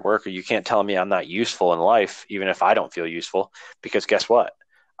not a hard worker. You can't tell me I'm not useful in life, even if I don't feel useful, because guess what?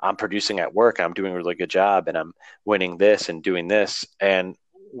 I'm producing at work. I'm doing a really good job and I'm winning this and doing this. And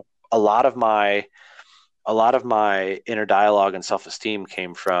a lot of my inner dialogue and self-esteem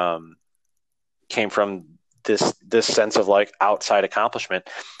came from this sense of like outside accomplishment.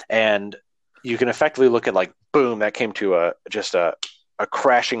 And you can effectively look at, like, boom, that came to a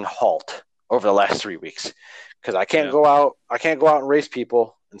crashing halt over the last 3 weeks. Because I can't go out and race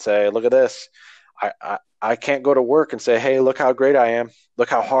people and say, look at this. I can't go to work and say, hey, look how great I am. Look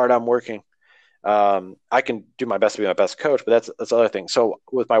how hard I'm working. I can do my best to be my best coach, but that's the other thing. So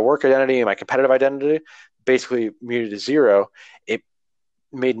with my work identity and my competitive identity basically muted to zero, it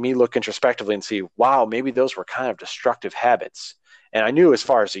made me look introspectively and see, wow, maybe those were kind of destructive habits. And I knew as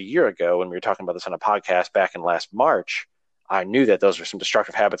far as a year ago when we were talking about this on a podcast back in last March, I knew that those were some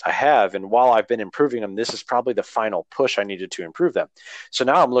destructive habits I have. And while I've been improving them, this is probably the final push I needed to improve them. So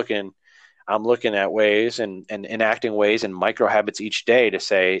now I'm looking at ways and enacting ways and micro habits each day to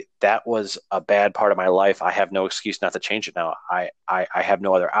say that was a bad part of my life. I have no excuse not to change it now. I have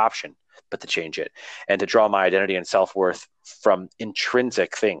no other option but to change it and to draw my identity and self-worth from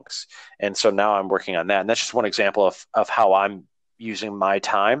intrinsic things. And so now I'm working on that. And that's just one example of how I'm using my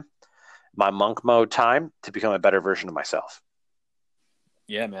time, my monk mode time, to become a better version of myself.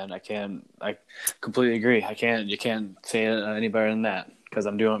 Yeah, man, I completely agree. You can't say it any better than that, because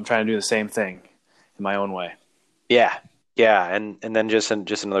I'm trying to do the same thing in my own way. Yeah. And then just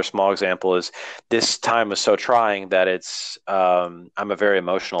another small example is this time was so trying that it's, I'm a very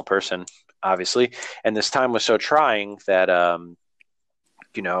emotional person, obviously. And this time was so trying that,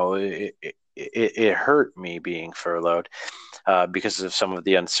 it hurt me being furloughed. Because of some of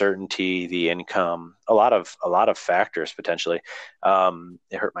the uncertainty, the income, a lot of factors potentially.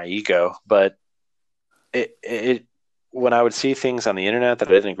 It hurt my ego, but it when I would see things on the internet that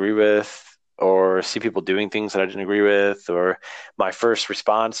I didn't agree with, or see people doing things that I didn't agree with, or my first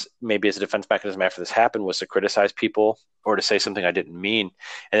response, maybe as a defense mechanism after this happened, was to criticize people or to say something I didn't mean.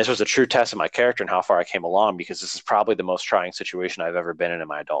 And this was a true test of my character and how far I came along, because this is probably the most trying situation I've ever been in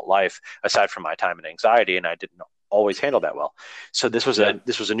my adult life, aside from my time in anxiety, and I didn't always handle that well. So this was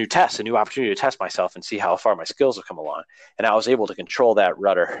a new test, a new opportunity to test myself and see how far my skills have come along. And I was able to control that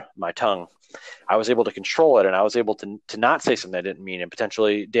rudder, my tongue. I was able to control it, and I was able to not say something I didn't mean and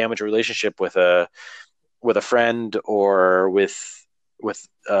potentially damage a relationship with a friend or with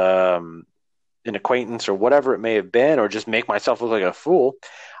an acquaintance or whatever it may have been, or just make myself look like a fool.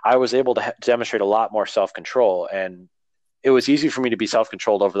 I was able to demonstrate a lot more self-control, and it was easy for me to be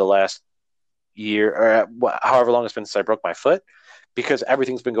self-controlled over the last year or however long it's been since I broke my foot, because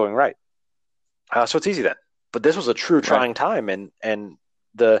everything's been going right. So it's easy then. But this was a true trying time, and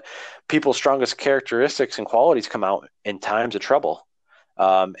the people's strongest characteristics and qualities come out in times of trouble.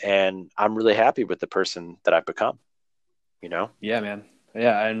 And I'm really happy with the person that I've become, Yeah, man.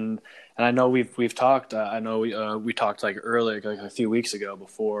 Yeah. And I know we've talked, I know we talked like earlier, like a few weeks ago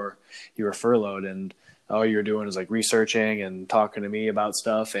before you were furloughed, and all you were doing is like researching and talking to me about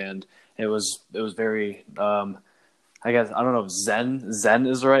stuff. And it was very, I guess, I don't know if Zen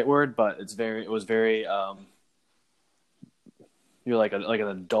is the right word, but it was very, you're like an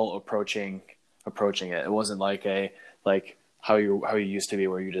adult approaching it. It wasn't like how you used to be,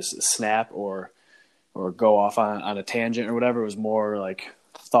 where you just snap or go off on a tangent or whatever. It was more like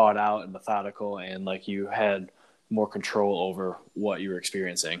thought out and methodical, and like you had more control over what you were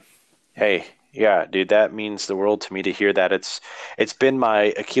experiencing. Hey, yeah, dude, that means the world to me to hear that. It's been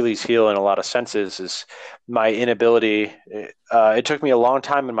my Achilles heel in a lot of senses, is my inability. It took me a long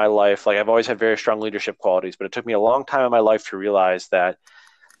time in my life. Like, I've always had very strong leadership qualities, but it took me a long time in my life to realize that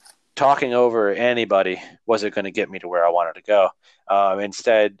talking over anybody wasn't going to get me to where I wanted to go.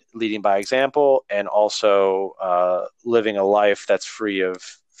 Instead, leading by example, and also living a life that's free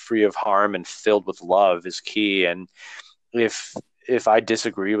of harm and filled with love is key. And if if I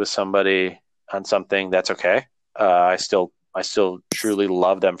disagree with somebody on something, that's okay. I still truly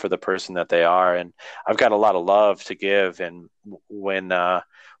love them for the person that they are, and I've got a lot of love to give. And when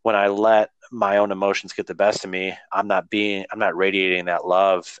I let my own emotions get the best of me, I'm not radiating that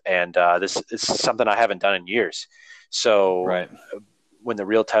love. And this is something I haven't done in years. So Right. when the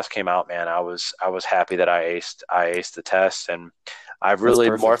real test came out, man, I was happy that I aced the test, and I've really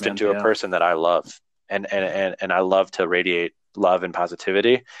morphed into a person that I love, and I love to radiate love and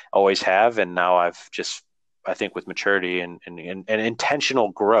positivity. Always have, and now I think with maturity and intentional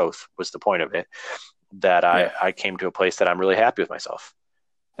growth was the point of it, that I came to a place that I'm really happy with myself.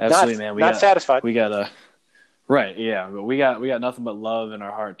 Absolutely, man. Not satisfied. We got right. Yeah. But we got nothing but love in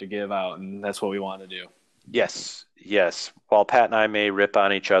our heart to give out. And that's what we want to do. Yes. While Pat and I may rip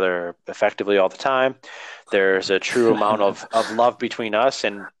on each other effectively all the time, there's a true amount of love between us.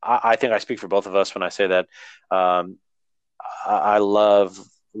 And I think I speak for both of us when I say that. I love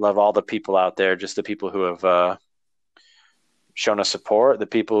all the people out there, just the people who have shown us support, the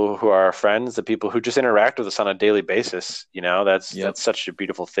people who are our friends, the people who just interact with us on a daily basis. That's such a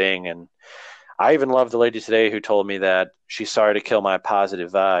beautiful thing. And I even love the lady today who told me that she's sorry to kill my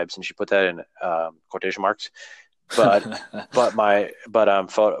positive vibes, and she put that in quotation marks. But the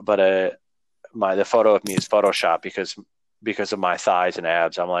photo of me is Photoshop because of my thighs and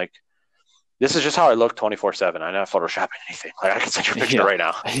abs. I'm like, this is just how I look 24/7. I'm not photoshopping anything. Like, I can send you a picture right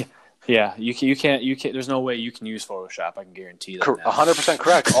now. Yeah, you can't. There's no way you can use Photoshop. I can guarantee that. 100%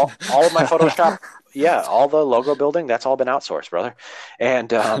 correct. All of my Photoshop, all the logo building, that's all been outsourced, brother.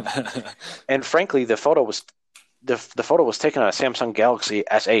 And and frankly, the photo was taken on a Samsung Galaxy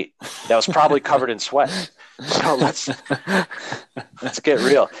S8 that was probably covered in sweat. So let's get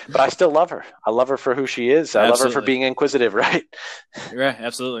real. But I still love her. I love her for who she is. I love her for being inquisitive, right? Right,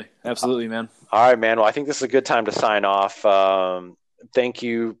 absolutely, man. All right, man. Well, I think this is a good time to sign off. Thank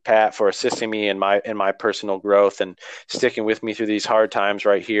you, Pat, for assisting me in my personal growth and sticking with me through these hard times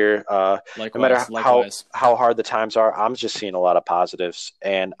right here. Likewise, no matter how hard the times are, I'm just seeing a lot of positives.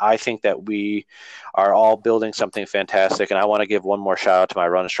 And I think that we are all building something fantastic. And I want to give one more shout out to my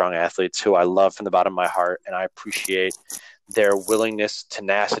Run Strong athletes, who I love from the bottom of my heart. And I appreciate their willingness,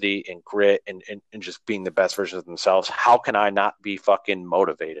 tenacity, and grit, and just being the best version of themselves. How can I not be fucking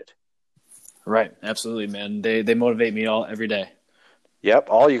motivated? Right. Absolutely, man. They motivate me every day. Yep,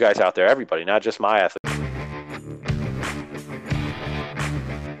 all you guys out there, everybody, not just my athletes.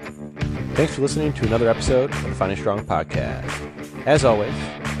 Thanks for listening to another episode of the Finding Strong podcast. As always,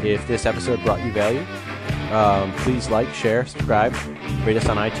 if this episode brought you value, please like, share, subscribe, rate us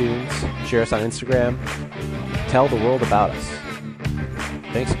on iTunes, share us on Instagram, tell the world about us.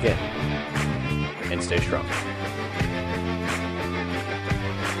 Thanks again, and stay strong.